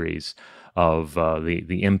centuries of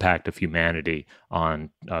the impact of humanity on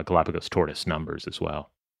Galapagos tortoise numbers as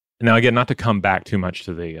well. Now, again, not to come back too much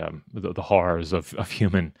to the horrors of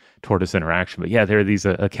human tortoise interaction, but yeah, there are these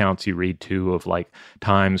accounts you read too of like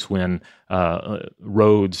times when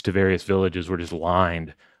roads to various villages were just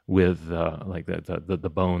lined with like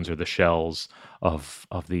the bones or the shells of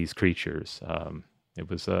these creatures. It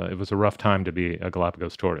was a rough time to be a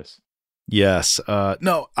Galapagos tortoise. Yes.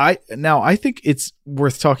 I think it's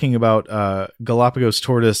worth talking about Galapagos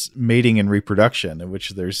tortoise mating and reproduction, in which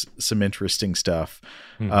there's some interesting stuff.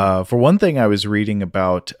 Mm-hmm. For one thing, I was reading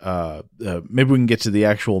about, maybe we can get to the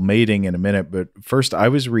actual mating in a minute, but first I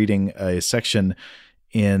was reading a section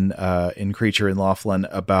in Creature in Laughlin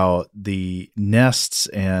about the nests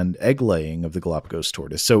and egg laying of the Galapagos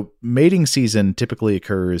tortoise. So mating season typically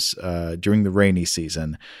occurs during the rainy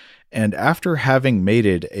season. And after having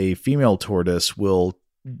mated, a female tortoise will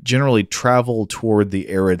generally travel toward the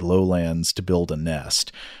arid lowlands to build a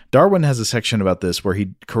nest. Darwin has a section about this where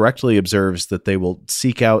he correctly observes that they will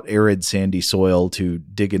seek out arid sandy soil to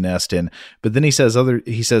dig a nest in, but then he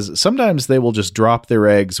says sometimes they will just drop their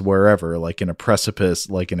eggs wherever, like in a precipice,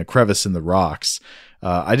 like in a crevice in the rocks.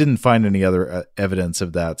 I didn't find any other evidence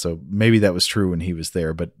of that, so maybe that was true when he was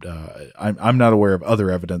there, but I'm not aware of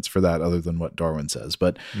other evidence for that other than what Darwin says.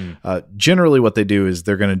 But generally what they do is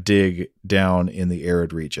they're going to dig down in the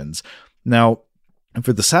arid regions. Now,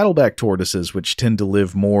 for the saddleback tortoises, which tend to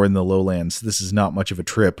live more in the lowlands, this is not much of a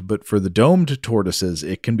trip, but for the domed tortoises,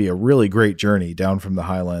 it can be a really great journey down from the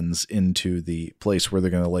highlands into the place where they're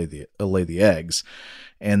going to lay the eggs.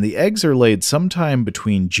 And the eggs are laid sometime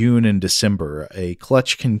between June and December. A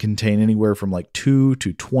clutch can contain anywhere from like 2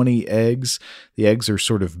 to 20 eggs. The eggs are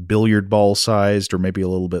sort of billiard ball sized or maybe a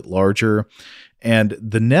little bit larger. And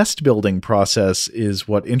the nest building process is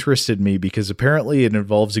what interested me because apparently it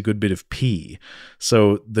involves a good bit of pee.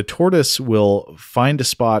 So the tortoise will find a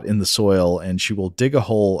spot in the soil and she will dig a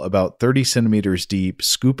hole about 30 centimeters deep,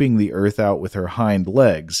 scooping the earth out with her hind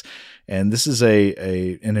legs. And this is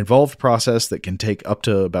an involved process that can take up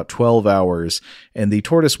to about 12 hours. And the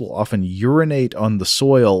tortoise will often urinate on the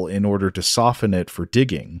soil in order to soften it for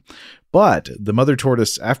digging. But the mother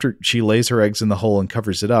tortoise, after she lays her eggs in the hole and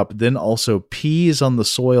covers it up, then also pees on the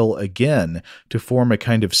soil again to form a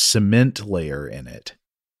kind of cement layer in it.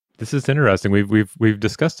 This is interesting. We've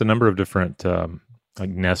discussed a number of different like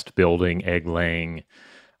nest building, egg laying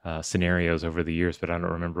scenarios over the years, but I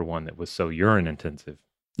don't remember one that was so urine intensive.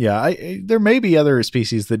 Yeah, there may be other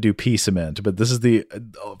species that do pea cement, but this is the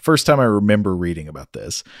first time I remember reading about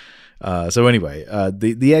this. So anyway,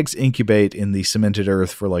 the eggs incubate in the cemented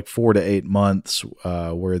earth for like 4 to 8 months,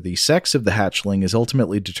 where the sex of the hatchling is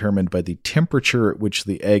ultimately determined by the temperature at which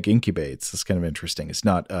the egg incubates. That's kind of interesting. It's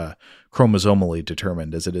not chromosomally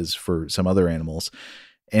determined as it is for some other animals.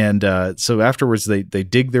 And so afterwards, they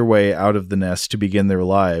dig their way out of the nest to begin their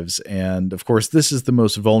lives. And of course, this is the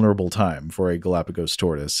most vulnerable time for a Galapagos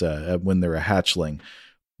tortoise when they're a hatchling.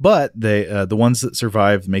 But the ones that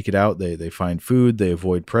survive make it out. They find food, they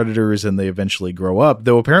avoid predators, and they eventually grow up.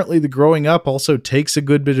 Though apparently the growing up also takes a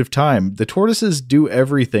good bit of time. The tortoises do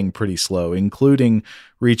everything pretty slow, including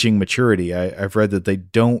reaching maturity. I've read that they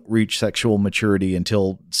don't reach sexual maturity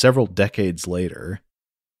until several decades later.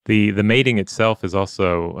 The mating itself is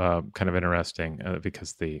also kind of interesting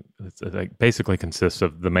because it basically consists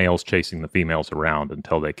of the males chasing the females around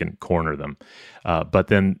until they can corner them. But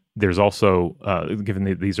then there's also,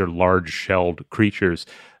 given these are large-shelled creatures,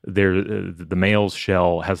 the male's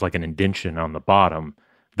shell has like an indention on the bottom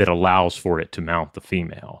that allows for it to mount the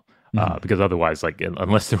female. because otherwise, like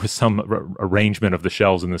unless there was some arrangement of the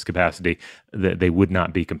shells in this capacity, they would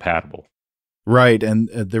not be compatible. Right, and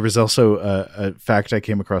there was also a fact I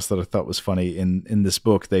came across that I thought was funny. In this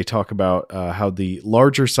book, they talk about how the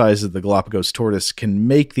larger size of the Galapagos tortoise can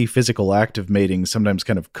make the physical act of mating sometimes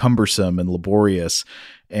kind of cumbersome and laborious.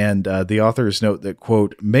 And the authors note that,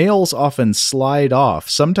 quote, males often slide off,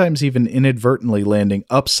 sometimes even inadvertently landing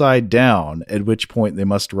upside down, at which point they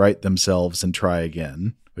must right themselves and try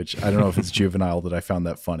again, which I don't know if it's juvenile that I found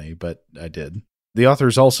that funny, but I did. The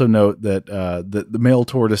authors also note that the male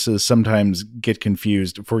tortoises sometimes get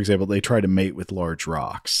confused. For example, they try to mate with large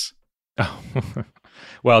rocks. Oh,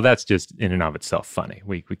 well, that's just in and of itself funny.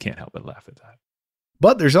 We can't help but laugh at that.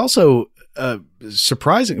 But there's also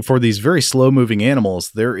surprising for these very slow-moving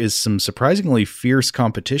animals. There is some surprisingly fierce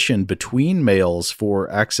competition between males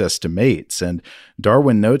for access to mates. And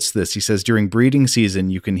Darwin notes this. He says during breeding season,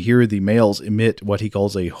 you can hear the males emit what he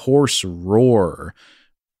calls a hoarse roar.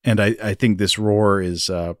 And I think this roar is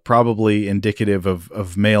probably indicative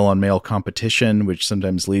of male-on-male competition, which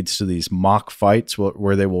sometimes leads to these mock fights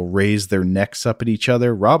where they will raise their necks up at each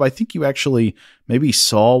other. Rob, I think you actually maybe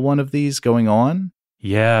saw one of these going on.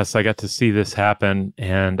 Yes, I got to see this happen,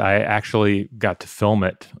 and I actually got to film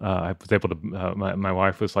it. I was able to. My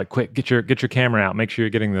wife was like, "Quick, get your camera out. Make sure you're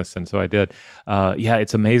getting this." And so I did. Yeah,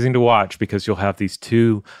 it's amazing to watch because you'll have these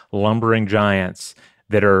two lumbering giants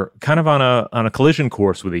that are kind of on a collision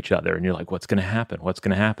course with each other, and you're like, "What's going to happen? What's going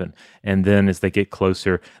to happen?" And then as they get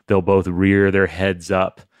closer, they'll both rear their heads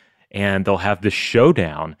up, and they'll have this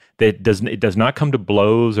showdown that does not come to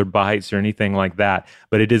blows or bites or anything like that,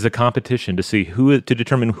 but it is a competition to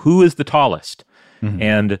determine who is the tallest. Mm-hmm.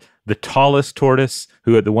 And the tallest tortoise,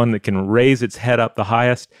 the one that can raise its head up the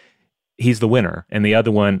highest, he's the winner, and the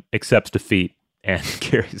other one accepts defeat and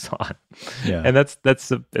carries on. Yeah. And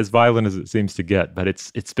that's as violent as it seems to get, but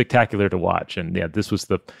it's spectacular to watch. And yeah, this was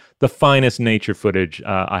the finest nature footage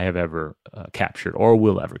I have ever captured or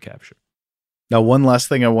will ever capture. Now, one last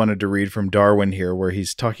thing I wanted to read from Darwin here, where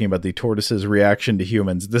he's talking about the tortoise's reaction to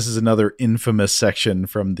humans. This is another infamous section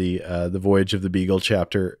from the Voyage of the Beagle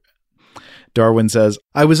chapter. Darwin says,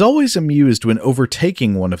 I was always amused when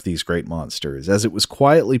overtaking one of these great monsters, as it was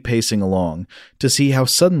quietly pacing along, to see how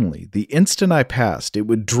suddenly, the instant I passed, it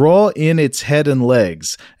would draw in its head and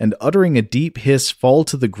legs, and uttering a deep hiss, fall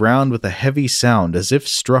to the ground with a heavy sound as if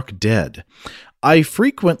struck dead. I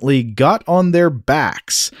frequently got on their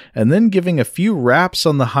backs, and then giving a few raps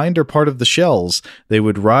on the hinder part of the shells, they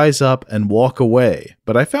would rise up and walk away,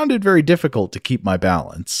 but I found it very difficult to keep my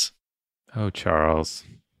balance. Oh, Charles.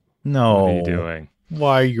 No. What are you doing?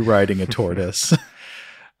 Why are you riding a tortoise?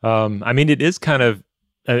 I mean, it is kind of,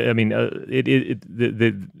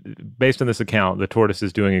 based on this account, the tortoise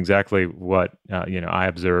is doing exactly what, I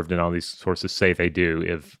observed and all these sources say they do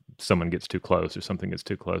if someone gets too close or something gets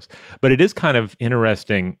too close. But it is kind of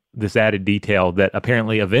interesting, this added detail that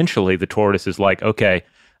apparently eventually the tortoise is like, okay,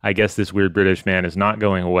 I guess this weird British man is not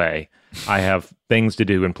going away. I have things to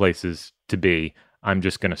do and places to be. I'm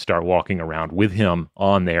just going to start walking around with him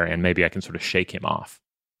on there, and maybe I can sort of shake him off.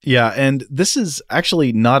 Yeah, and this is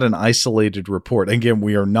actually not an isolated report. Again,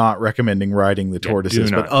 we are not recommending riding the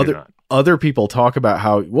tortoises, but other people talk about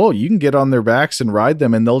how, well, you can get on their backs and ride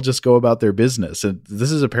them, and they'll just go about their business. And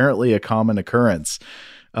this is apparently a common occurrence.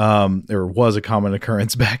 Or was a common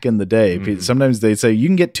occurrence back in the day. Mm-hmm. Sometimes they say you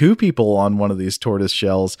can get two people on one of these tortoise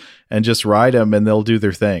shells and just ride them, and they'll do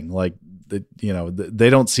their thing. Like, they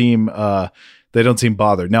don't seem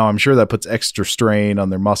bothered. Now, I'm sure that puts extra strain on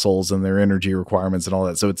their muscles and their energy requirements and all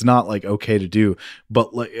that. So it's not like okay to do,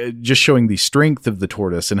 but like just showing the strength of the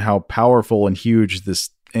tortoise and how powerful and huge this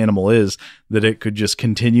animal is, that it could just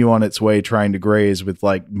continue on its way trying to graze with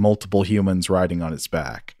like multiple humans riding on its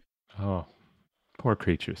back. Oh, poor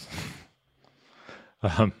creatures.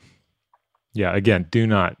 Yeah, again, do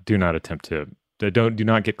not attempt to, do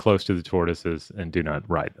not get close to the tortoises and do not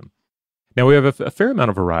ride them. Now, we have a fair amount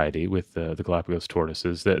of variety with the Galapagos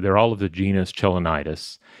tortoises. They're all of the genus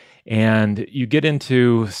Chelonitis. And you get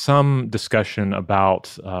into some discussion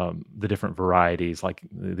about the different varieties, like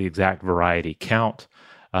the exact variety count.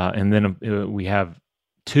 And then we have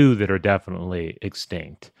two that are definitely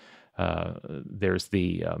extinct. There's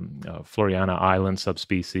the Floriana Island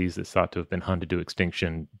subspecies that's thought to have been hunted to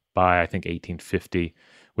extinction by, I think, 1850.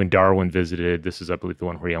 When Darwin visited, this is, I believe, the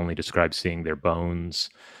one where he only describes seeing their bones.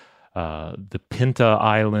 The Pinta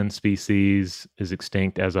Island species is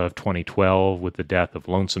extinct as of 2012 with the death of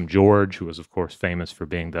Lonesome George, who was, of course, famous for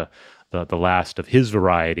being the last of his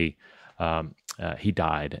variety. He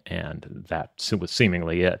died, and that was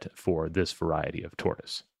seemingly it for this variety of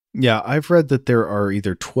tortoise. Yeah, I've read that there are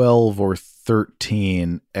either 12 or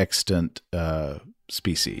 13 extant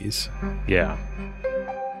species. Yeah.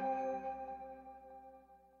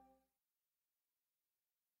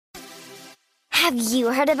 Have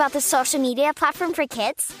you heard about the social media platform for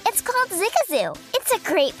kids? It's called Zigazoo. It's a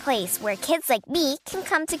great place where kids like me can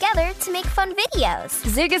come together to make fun videos.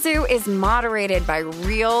 Zigazoo is moderated by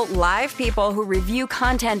real, live people who review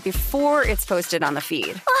content before it's posted on the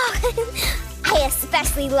feed. Oh, I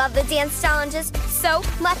especially love the dance challenges. So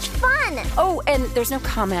much fun. Oh, and there's no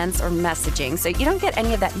comments or messaging, so you don't get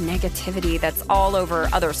any of that negativity that's all over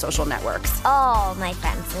other social networks. Oh, my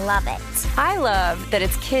friends love it. I love that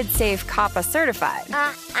it's kid-safe COPPA certified.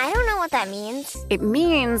 I don't know what that means. It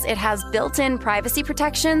means it has built-in privacy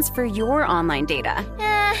protections for your online data.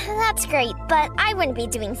 That's great, but I wouldn't be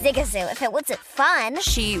doing Zigazoo if it wasn't fun.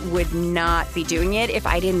 She would not be doing it if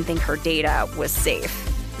I didn't think her data was safe.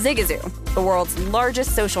 Zigazoo, the world's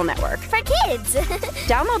largest social network. For kids.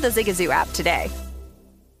 Download the Zigazoo app today.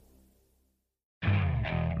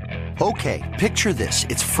 Okay, picture this.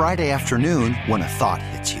 It's Friday afternoon when a thought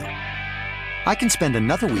hits you. I can spend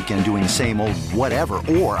another weekend doing the same old whatever,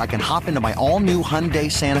 or I can hop into my all-new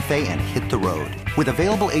Hyundai Santa Fe and hit the road. With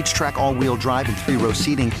available H-Track all-wheel drive and 3-row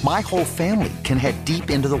seating, my whole family can head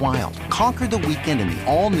deep into the wild. Conquer the weekend in the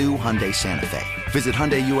all-new Hyundai Santa Fe. Visit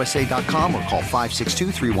HyundaiUSA.com or call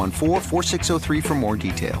 562-314-4603 for more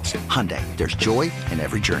details. Hyundai, there's joy in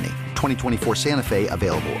every journey. 2024 Santa Fe,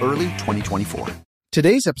 available early 2024.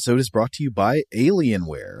 Today's episode is brought to you by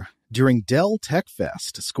Alienware. During Dell Tech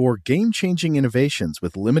Fest, score game-changing innovations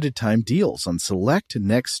with limited-time deals on select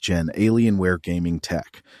next-gen Alienware gaming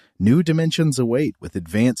tech. New dimensions await with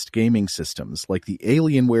advanced gaming systems like the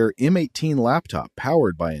Alienware M18 laptop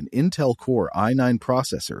powered by an Intel Core i9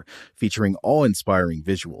 processor featuring awe-inspiring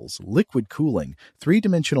visuals, liquid cooling,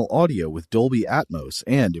 three-dimensional audio with Dolby Atmos,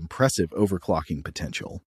 and impressive overclocking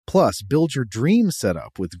potential. Plus, build your dream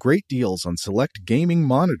setup with great deals on select gaming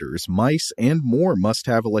monitors, mice, and more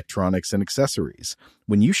must-have electronics and accessories.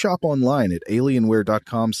 When you shop online at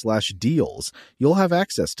alienware.com/deals, you'll have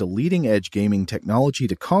access to leading-edge gaming technology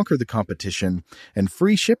to conquer the competition and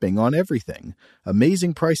free shipping on everything.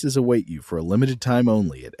 Amazing prices await you for a limited time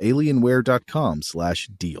only at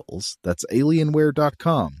alienware.com/deals. That's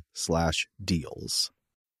alienware.com/deals.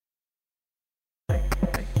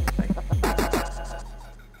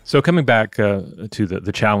 So coming back to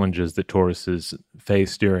the challenges that tortoises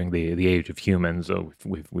face during the age of humans,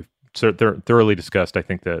 we've thoroughly discussed, I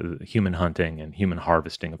think, the human hunting and human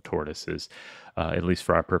harvesting of tortoises, at least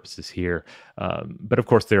for our purposes here. But of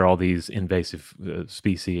course, there are all these invasive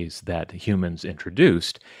species that humans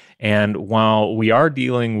introduced. And while we are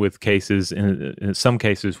dealing with cases, in some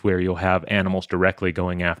cases where you'll have animals directly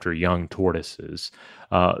going after young tortoises,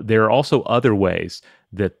 there are also other ways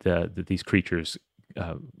that these creatures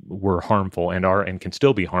were harmful and can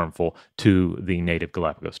still be harmful to the native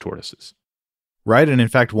Galapagos tortoises. Right, and in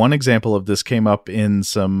fact, one example of this came up in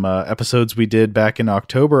some episodes we did back in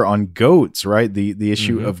October on goats, right? The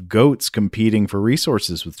issue of goats competing for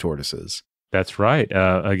resources with tortoises. That's right.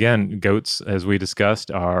 Again, goats, as we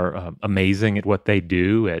discussed, are amazing at what they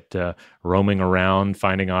do, at roaming around,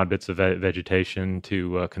 finding odd bits of vegetation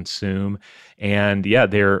to consume. And yeah,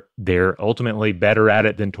 they're ultimately better at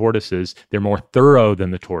it than tortoises. They're more thorough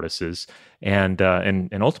than the tortoises, and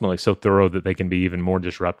ultimately so thorough that they can be even more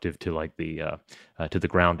disruptive to like to the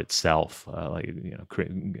ground itself,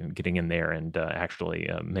 getting in there and actually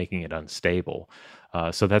making it unstable.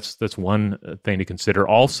 So that's one thing to consider.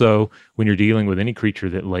 Also, when you're dealing with any creature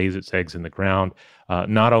that lays its eggs in the ground,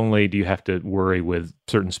 not only do you have to worry with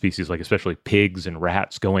certain species, like especially pigs and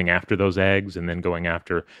rats, going after those eggs and then going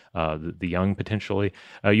after the young potentially,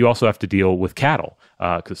 you also have to deal with cattle,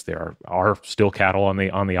 because there are still cattle on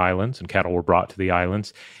the islands, and cattle were brought to the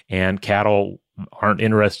islands, and cattle aren't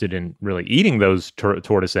interested in really eating those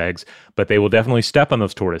tortoise eggs, but they will definitely step on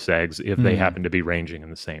those tortoise eggs if they happen to be ranging in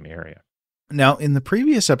the same area. Now, in the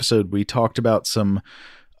previous episode, we talked about some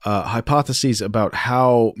hypotheses about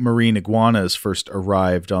how marine iguanas first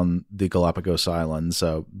arrived on the Galapagos Islands,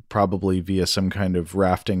 probably via some kind of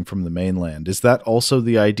rafting from the mainland. Is that also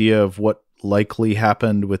the idea of what likely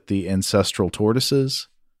happened with the ancestral tortoises?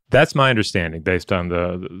 That's my understanding, based on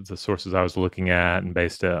the sources I was looking at, and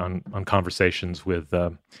based on conversations with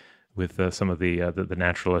some of the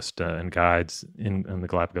naturalists and guides in the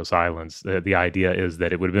Galapagos Islands. The idea is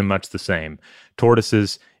that it would have been much the same.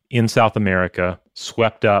 Tortoises in South America,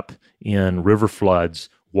 swept up in river floods,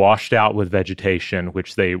 washed out with vegetation,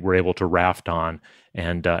 which they were able to raft on,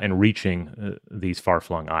 and reaching these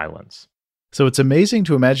far-flung islands. So it's amazing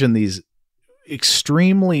to imagine these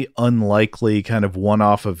extremely unlikely kind of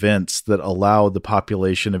one-off events that allow the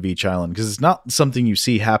population of each island, because it's not something you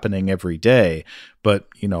see happening every day, but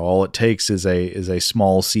all it takes is a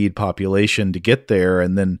small seed population to get there,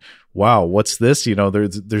 and then wow, what's this?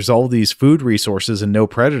 There's all these food resources and no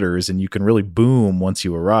predators, and you can really boom once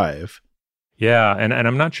you arrive. Yeah, and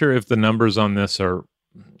I'm not sure if the numbers on this are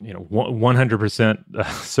 100%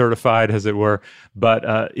 certified, as it were,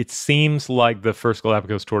 but it seems like the first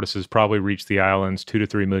Galapagos tortoises probably reached the islands 2 to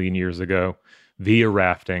 3 million years ago via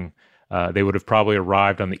rafting. They would have probably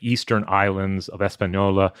arrived on the eastern islands of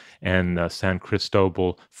Hispaniola and San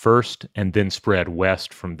Cristobal first, and then spread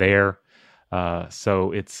west from there.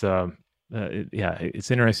 So it's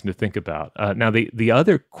it's interesting to think about. Now, the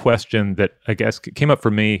other question that I guess came up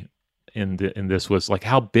for me in this was like,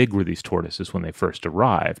 how big were these tortoises when they first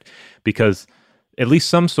arrived? Because at least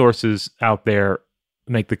some sources out there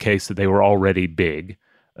make the case that they were already big,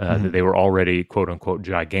 that they were already quote unquote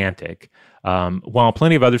gigantic. While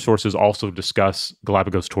plenty of other sources also discuss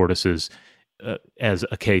Galapagos tortoises as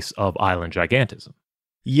a case of island gigantism.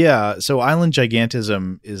 Yeah, so island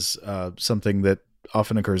gigantism is something that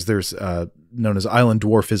often occurs. There's known as island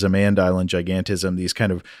dwarfism and island gigantism, these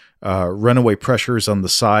kind of runaway pressures on the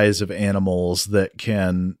size of animals that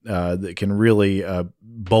can really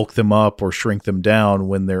bulk them up or shrink them down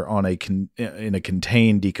when they're on in a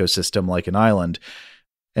contained ecosystem like an island.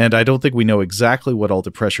 And I don't think we know exactly what all the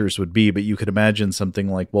pressures would be, but you could imagine something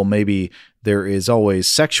like, well, maybe there is always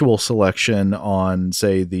sexual selection on,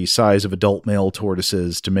 say, the size of adult male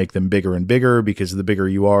tortoises to make them bigger and bigger, because the bigger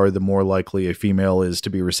you are, the more likely a female is to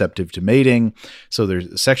be receptive to mating. So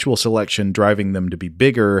there's sexual selection driving them to be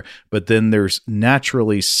bigger, but then there's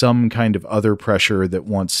naturally some kind of other pressure that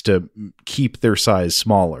wants to keep their size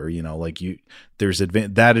smaller. There's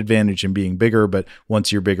that advantage in being bigger, but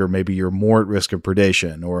once you're bigger, maybe you're more at risk of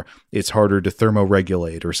predation, or it's harder to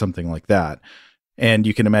thermoregulate or something like that. And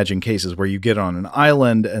you can imagine cases where you get on an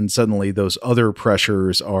island and suddenly those other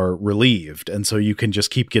pressures are relieved. And so you can just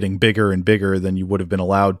keep getting bigger and bigger than you would have been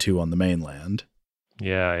allowed to on the mainland.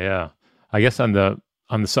 Yeah. I guess on the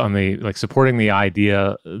like supporting the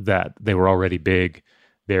idea that they were already big,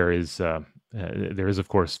 there is of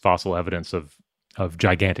course fossil evidence of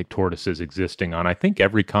gigantic tortoises existing on, I think,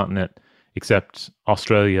 every continent except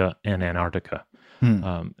Australia and Antarctica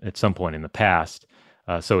at some point in the past.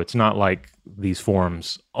 So it's not like these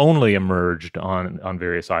forms only emerged on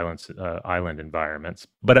various island environments.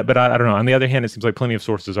 But I don't know. On the other hand, it seems like plenty of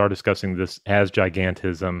sources are discussing this as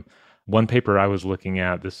gigantism. One paper I was looking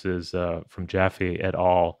at, this is from Jaffe et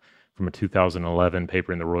al., from a 2011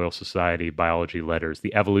 paper in the Royal Society Biology Letters,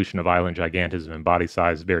 The Evolution of Island Gigantism and Body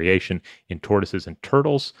Size Variation in Tortoises and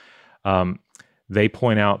Turtles. They do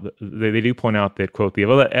point out that, quote, the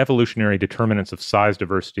evolutionary determinants of size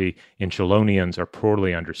diversity in chelonians are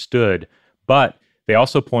poorly understood, but they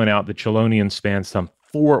also point out that chelonians span some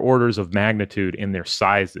 4 orders of magnitude in their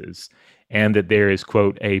sizes, and that there is,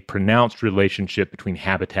 quote, a pronounced relationship between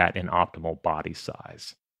habitat and optimal body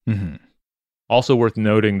size. Mm-hmm. Also worth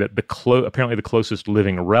noting that apparently the closest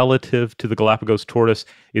living relative to the Galapagos tortoise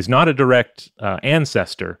is not a direct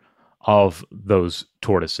ancestor of those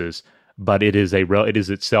tortoises, but it is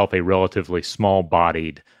itself a relatively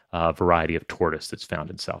small-bodied variety of tortoise that's found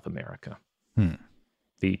in South America.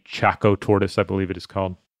 The Chaco tortoise, I believe it is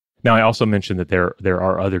called. Now, I also mentioned that there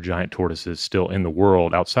are other giant tortoises still in the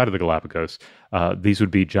world outside of the Galapagos. These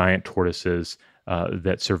would be giant tortoises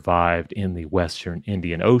that survived in the Western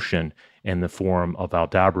Indian Ocean in the form of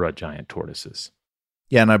Aldabra giant tortoises.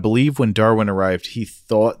 Yeah, and I believe when Darwin arrived, he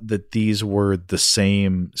thought that these were the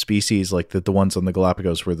same species, like that the ones on the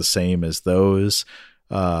Galapagos were the same as those,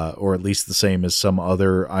 or at least the same as some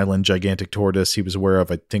other island gigantic tortoise he was aware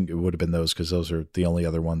of. I think it would have been those, because those are the only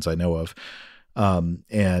other ones I know of.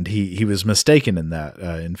 And he was mistaken in that.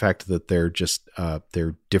 In fact, that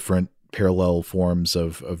they're different parallel forms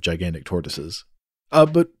of gigantic tortoises.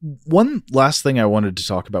 But one last thing I wanted to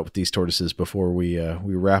talk about with these tortoises before we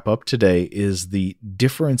wrap up today is the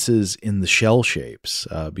differences in the shell shapes,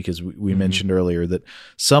 because we mentioned earlier that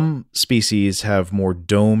some species have more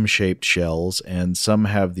dome-shaped shells and some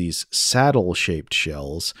have these saddle-shaped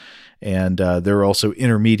shells, and there are also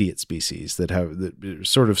intermediate species that are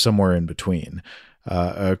sort of somewhere in between.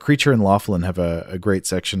 Creature and Laughlin have a great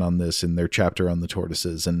section on this in their chapter on the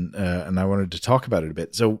tortoises, and I wanted to talk about it a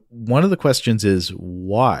bit. So one of the questions is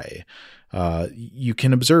why? You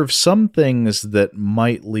can observe some things that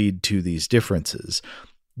might lead to these differences.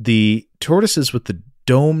 The tortoises with the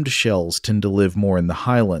domed shells tend to live more in the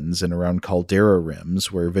highlands and around caldera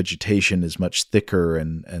rims, where vegetation is much thicker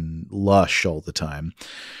and lush all the time.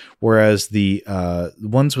 Whereas the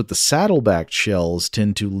ones with the saddleback shells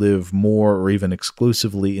tend to live more or even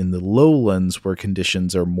exclusively in the lowlands, where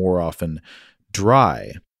conditions are more often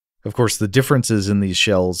dry. Of course, the differences in these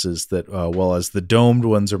shells is that, as the domed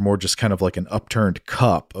ones are more just kind of like an upturned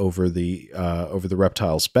cup over the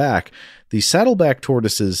reptile's back, the saddleback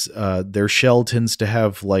tortoises, their shell tends to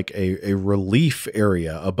have like a relief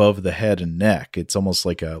area above the head and neck. It's almost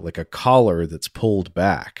like a collar that's pulled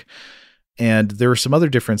back. And there are some other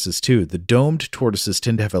differences too. The domed tortoises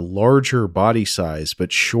tend to have a larger body size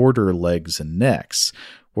but shorter legs and necks,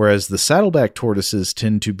 whereas the saddleback tortoises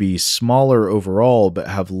tend to be smaller overall but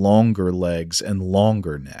have longer legs and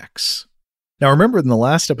longer necks. Now, remember in the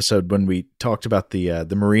last episode when we talked about the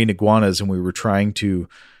marine iguanas and we were trying to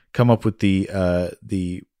come up with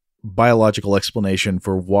the biological explanation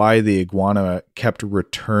for why the iguana kept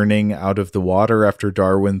returning out of the water after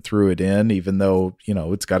Darwin threw it in, even though,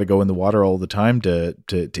 it's got to go in the water all the time to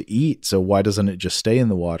eat. So why doesn't it just stay in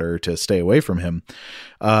the water to stay away from him?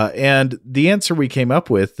 And the answer we came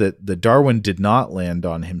up with that Darwin did not land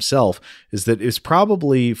on himself is that it's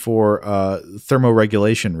probably for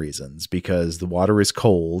thermoregulation reasons, because the water is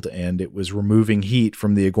cold and it was removing heat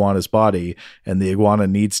from the iguana's body, and the iguana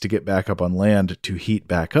needs to get back up on land to heat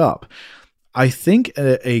back up. I think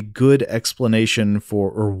a good explanation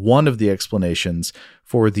or one of the explanations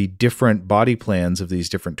for the different body plans of these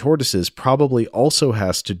different tortoises probably also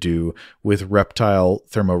has to do with reptile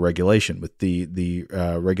thermoregulation, with the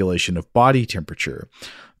regulation of body temperature.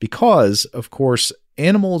 Because, of course,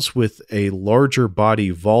 animals with a larger body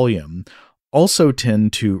volume also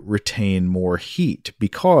tend to retain more heat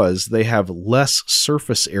because they have less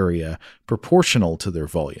surface area proportional to their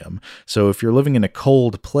volume. So if you're living in a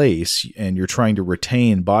cold place and you're trying to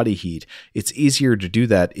retain body heat, it's easier to do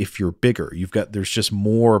that if you're bigger. There's just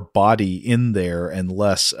more body in there and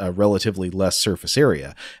relatively less surface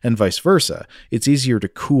area, and vice versa. It's easier to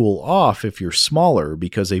cool off if you're smaller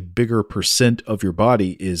because a bigger percent of your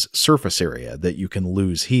body is surface area that you can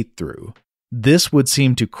lose heat through. This would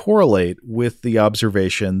seem to correlate with the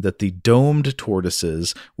observation that the domed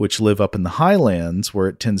tortoises, which live up in the highlands where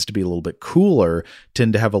it tends to be a little bit cooler,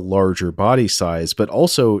 tend to have a larger body size, but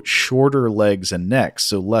also shorter legs and necks,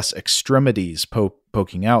 so less extremities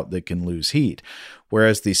poking out that can lose heat.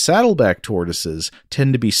 Whereas the saddleback tortoises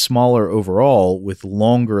tend to be smaller overall with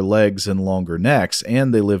longer legs and longer necks,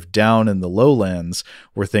 and they live down in the lowlands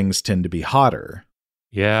where things tend to be hotter.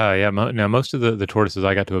 Yeah. Now, most of the tortoises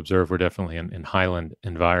I got to observe were definitely in highland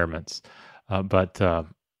environments, but their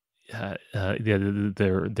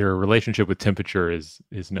relationship with temperature is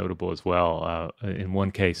notable as well. In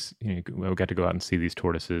one case, we got to go out and see these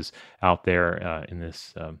tortoises out there in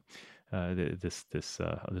this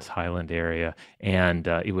highland area, and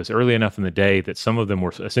it was early enough in the day that some of them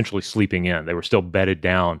were essentially sleeping in. They were still bedded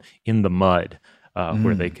down in the mud.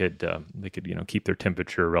 Where they could keep their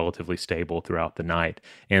temperature relatively stable throughout the night,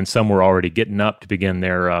 and some were already getting up to begin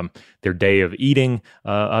their day of eating.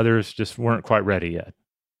 Others just weren't quite ready yet.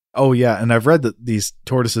 Oh yeah, and I've read that these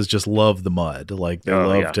tortoises just love the mud. Like they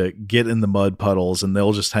love to get in the mud puddles, and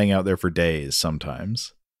they'll just hang out there for days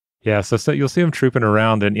sometimes. Yeah, so you'll see them trooping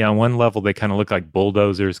around, and on one level they kind of look like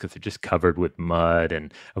bulldozers because they're just covered with mud,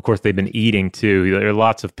 and of course they've been eating too. There are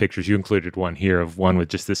lots of pictures. You included one here of one with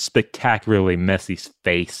just this spectacularly messy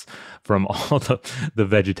face from all the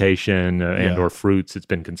vegetation or fruits it's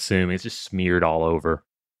been consuming. It's just smeared all over.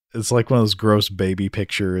 It's like one of those gross baby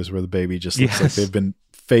pictures where the baby just looks like they've been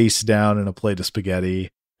face down in a plate of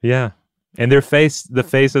spaghetti. Yeah, and the face of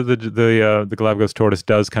the Galapagos tortoise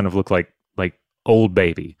does kind of look like old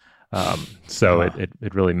baby.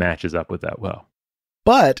 It really matches up with that well.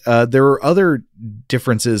 But there are other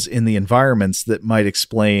differences in the environments that might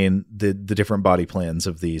explain the different body plans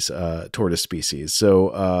of these tortoise species.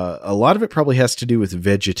 So a lot of it probably has to do with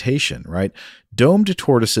vegetation, right? Domed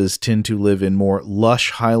tortoises tend to live in more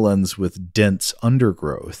lush highlands with dense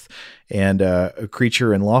undergrowth. And a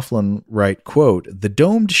creature in Laughlin write, quote, "The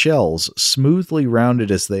domed shells, smoothly rounded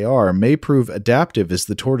as they are, may prove adaptive as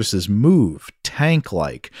the tortoises move,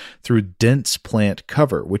 tank-like, through dense plant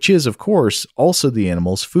cover, which is, of course, also the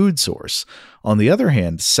animal's food source. On the other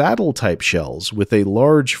hand, saddle-type shells with a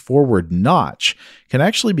large forward notch can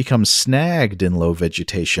actually become snagged in low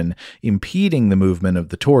vegetation, impeding the movement of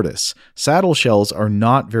the tortoise. Saddle shells are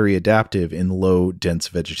not very adaptive in low, dense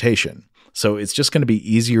vegetation." So it's just going to be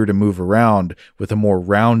easier to move around with a more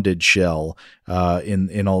rounded shell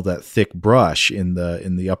in all that thick brush in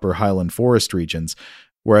the upper highland forest regions.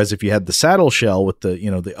 Whereas if you had the saddle shell with the,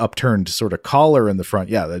 the upturned sort of collar in the front,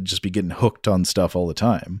 yeah, that'd just be getting hooked on stuff all the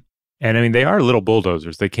time. And I mean, they are little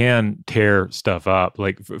bulldozers. They can tear stuff up.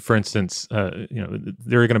 Like, for instance, there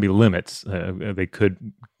are going to be limits. They could,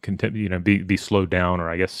 be slowed down or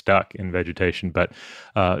I guess stuck in vegetation. But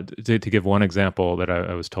to give one example that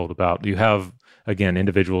I was told about, you have, again,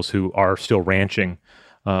 individuals who are still ranching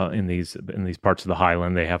in these parts of the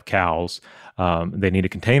highland. They have cows. They need to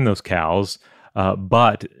contain those cows.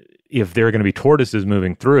 But if there are going to be tortoises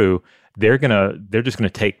moving through, they're just going to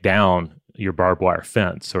take down your barbed wire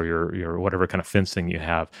fence or your whatever kind of fencing you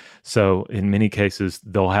have. So in many cases,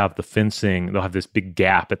 they'll have this big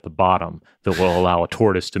gap at the bottom that will allow a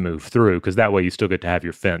tortoise to move through, because that way you still get to have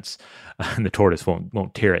your fence and the tortoise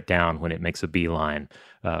won't tear it down when it makes a beeline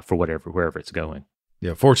for wherever it's going.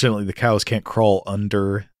 Yeah, fortunately, the cows can't crawl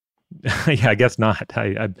under. Yeah, I guess not.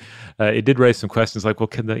 It did raise some questions like, well,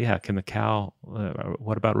 can the cow,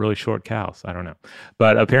 what about really short cows? I don't know.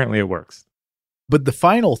 But apparently it works. But the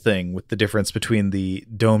final thing with the difference between the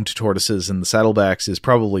domed tortoises and the saddlebacks is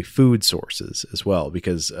probably food sources as well,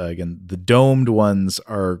 because again, the domed ones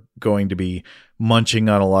are going to be munching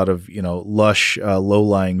on a lot of, lush,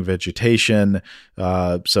 low-lying vegetation.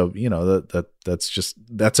 So,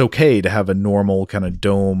 that's okay to have a normal kind of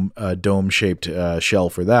dome-shaped shell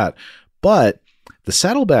for that. But the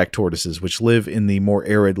saddleback tortoises, which live in the more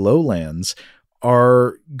arid lowlands,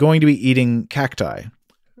 are going to be eating cacti,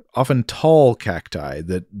 often tall cacti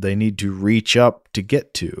that they need to reach up to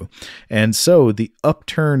get to. And so the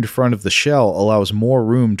upturned front of the shell allows more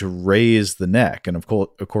room to raise the neck. And of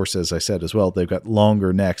course, as I said as well, they've got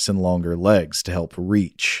longer necks and longer legs to help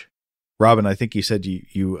reach. Robin, I think you said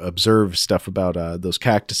you observed stuff about those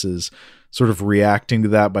cactuses sort of reacting to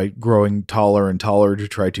that by growing taller and taller to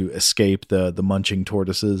try to escape the munching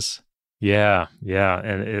tortoises. Yeah.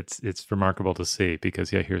 And it's remarkable to see because,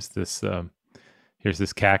 here's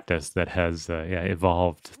this cactus that has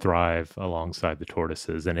evolved to thrive alongside the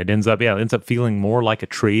tortoises, and it ends up feeling more like a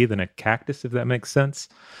tree than a cactus, if that makes sense.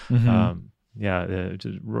 Mm-hmm.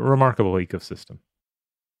 Just remarkable ecosystem.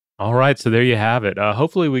 All right, so there you have it.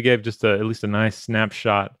 Hopefully, we gave just at least a nice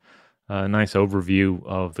snapshot, a nice overview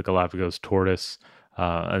of the Galapagos tortoise.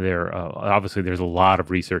 Obviously there's a lot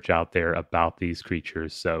of research out there about these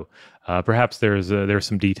creatures, so perhaps there's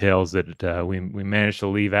some details that we managed to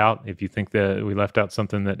leave out. If you think that we left out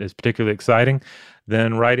something that is particularly exciting,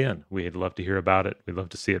 then write in. We'd love to hear about it. We'd love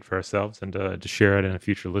to see it for ourselves and to share it in a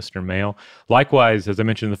future listener mail. Likewise, as I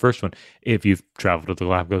mentioned in the first one, if you've traveled to the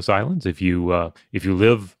Galapagos Islands, if you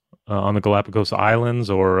live on the Galapagos Islands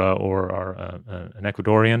or are an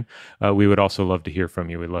Ecuadorian, we would also love to hear from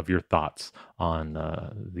you. We'd love your thoughts on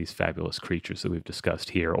these fabulous creatures that we've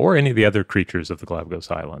discussed here, or any of the other creatures of the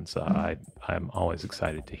Galapagos Islands. I'm always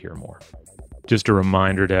excited to hear more. Just a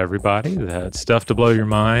reminder to everybody that Stuff to Blow Your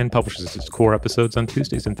Mind publishes its core episodes on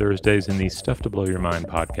Tuesdays and Thursdays in the Stuff to Blow Your Mind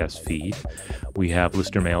podcast feed. We have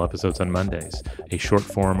listener mail episodes on Mondays, a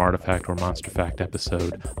short-form artifact or monster fact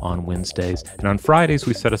episode on Wednesdays, and on Fridays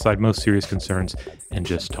we set aside most serious concerns and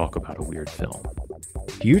just talk about a weird film.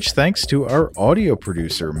 Huge thanks to our audio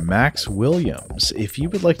producer, Max Williams. If you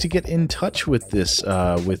would like to get in touch with this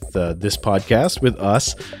podcast, with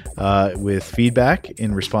us, with feedback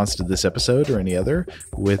in response to this episode or any other,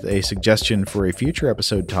 with a suggestion for a future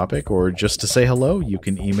episode topic, or just to say hello, you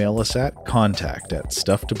can email us at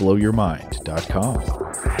contact@stufftoblowyourmind.com.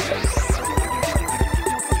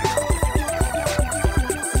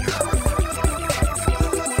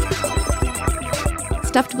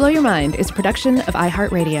 Stuff to Blow Your Mind is a production of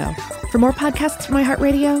iHeartRadio. For more podcasts from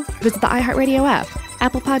iHeartRadio, visit the iHeartRadio app,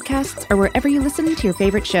 Apple Podcasts, or wherever you listen to your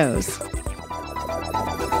favorite shows.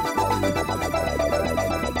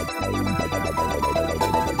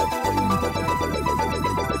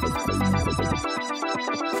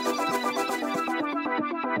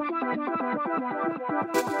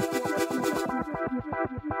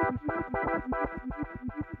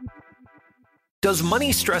 Does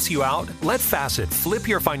money stress you out? Let Facet flip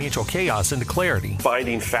your financial chaos into clarity.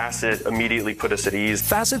 Finding Facet immediately put us at ease.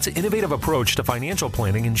 Facet's innovative approach to financial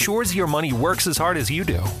planning ensures your money works as hard as you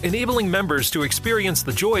do, enabling members to experience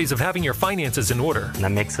the joys of having your finances in order. And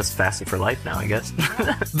that makes us Facet for life now, I guess.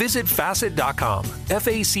 Visit Facet.com,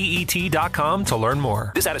 FACET.com to learn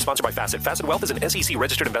more. This ad is sponsored by Facet. Facet Wealth is an SEC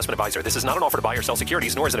registered investment advisor. This is not an offer to buy or sell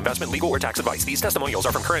securities, nor is it investment, legal, or tax advice. These testimonials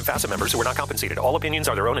are from current Facet members who are not compensated. All opinions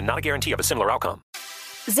are their own and not a guarantee of a similar outcome.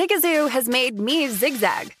 Zigazoo has made me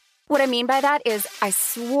zigzag. What I mean by that is I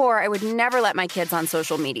swore I would never let my kids on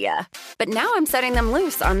social media. But now I'm setting them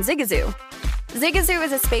loose on Zigazoo. Zigazoo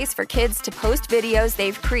is a space for kids to post videos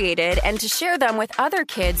they've created and to share them with other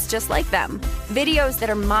kids just like them. Videos that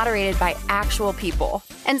are moderated by actual people.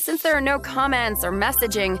 And since there are no comments or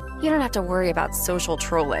messaging, you don't have to worry about social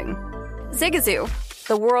trolling. Zigazoo,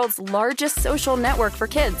 the world's largest social network for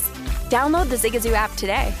kids. Download the Zigazoo app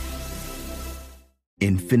today.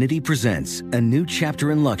 Infiniti presents a new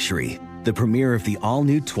chapter in luxury, the premiere of the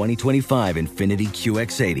all-new 2025 Infiniti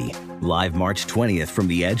QX80, live March 20th from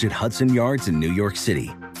the Edge at Hudson Yards in New York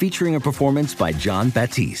City, featuring a performance by John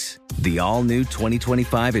Batiste. The all-new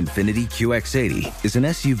 2025 Infiniti QX80 is an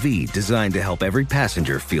SUV designed to help every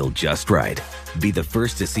passenger feel just right. Be the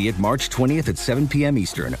first to see it March 20th at 7 p.m.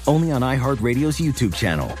 Eastern, only on iHeartRadio's YouTube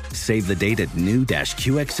channel. Save the date at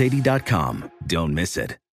new-QX80.com. Don't miss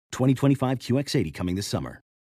it. 2025 QX80 coming this summer.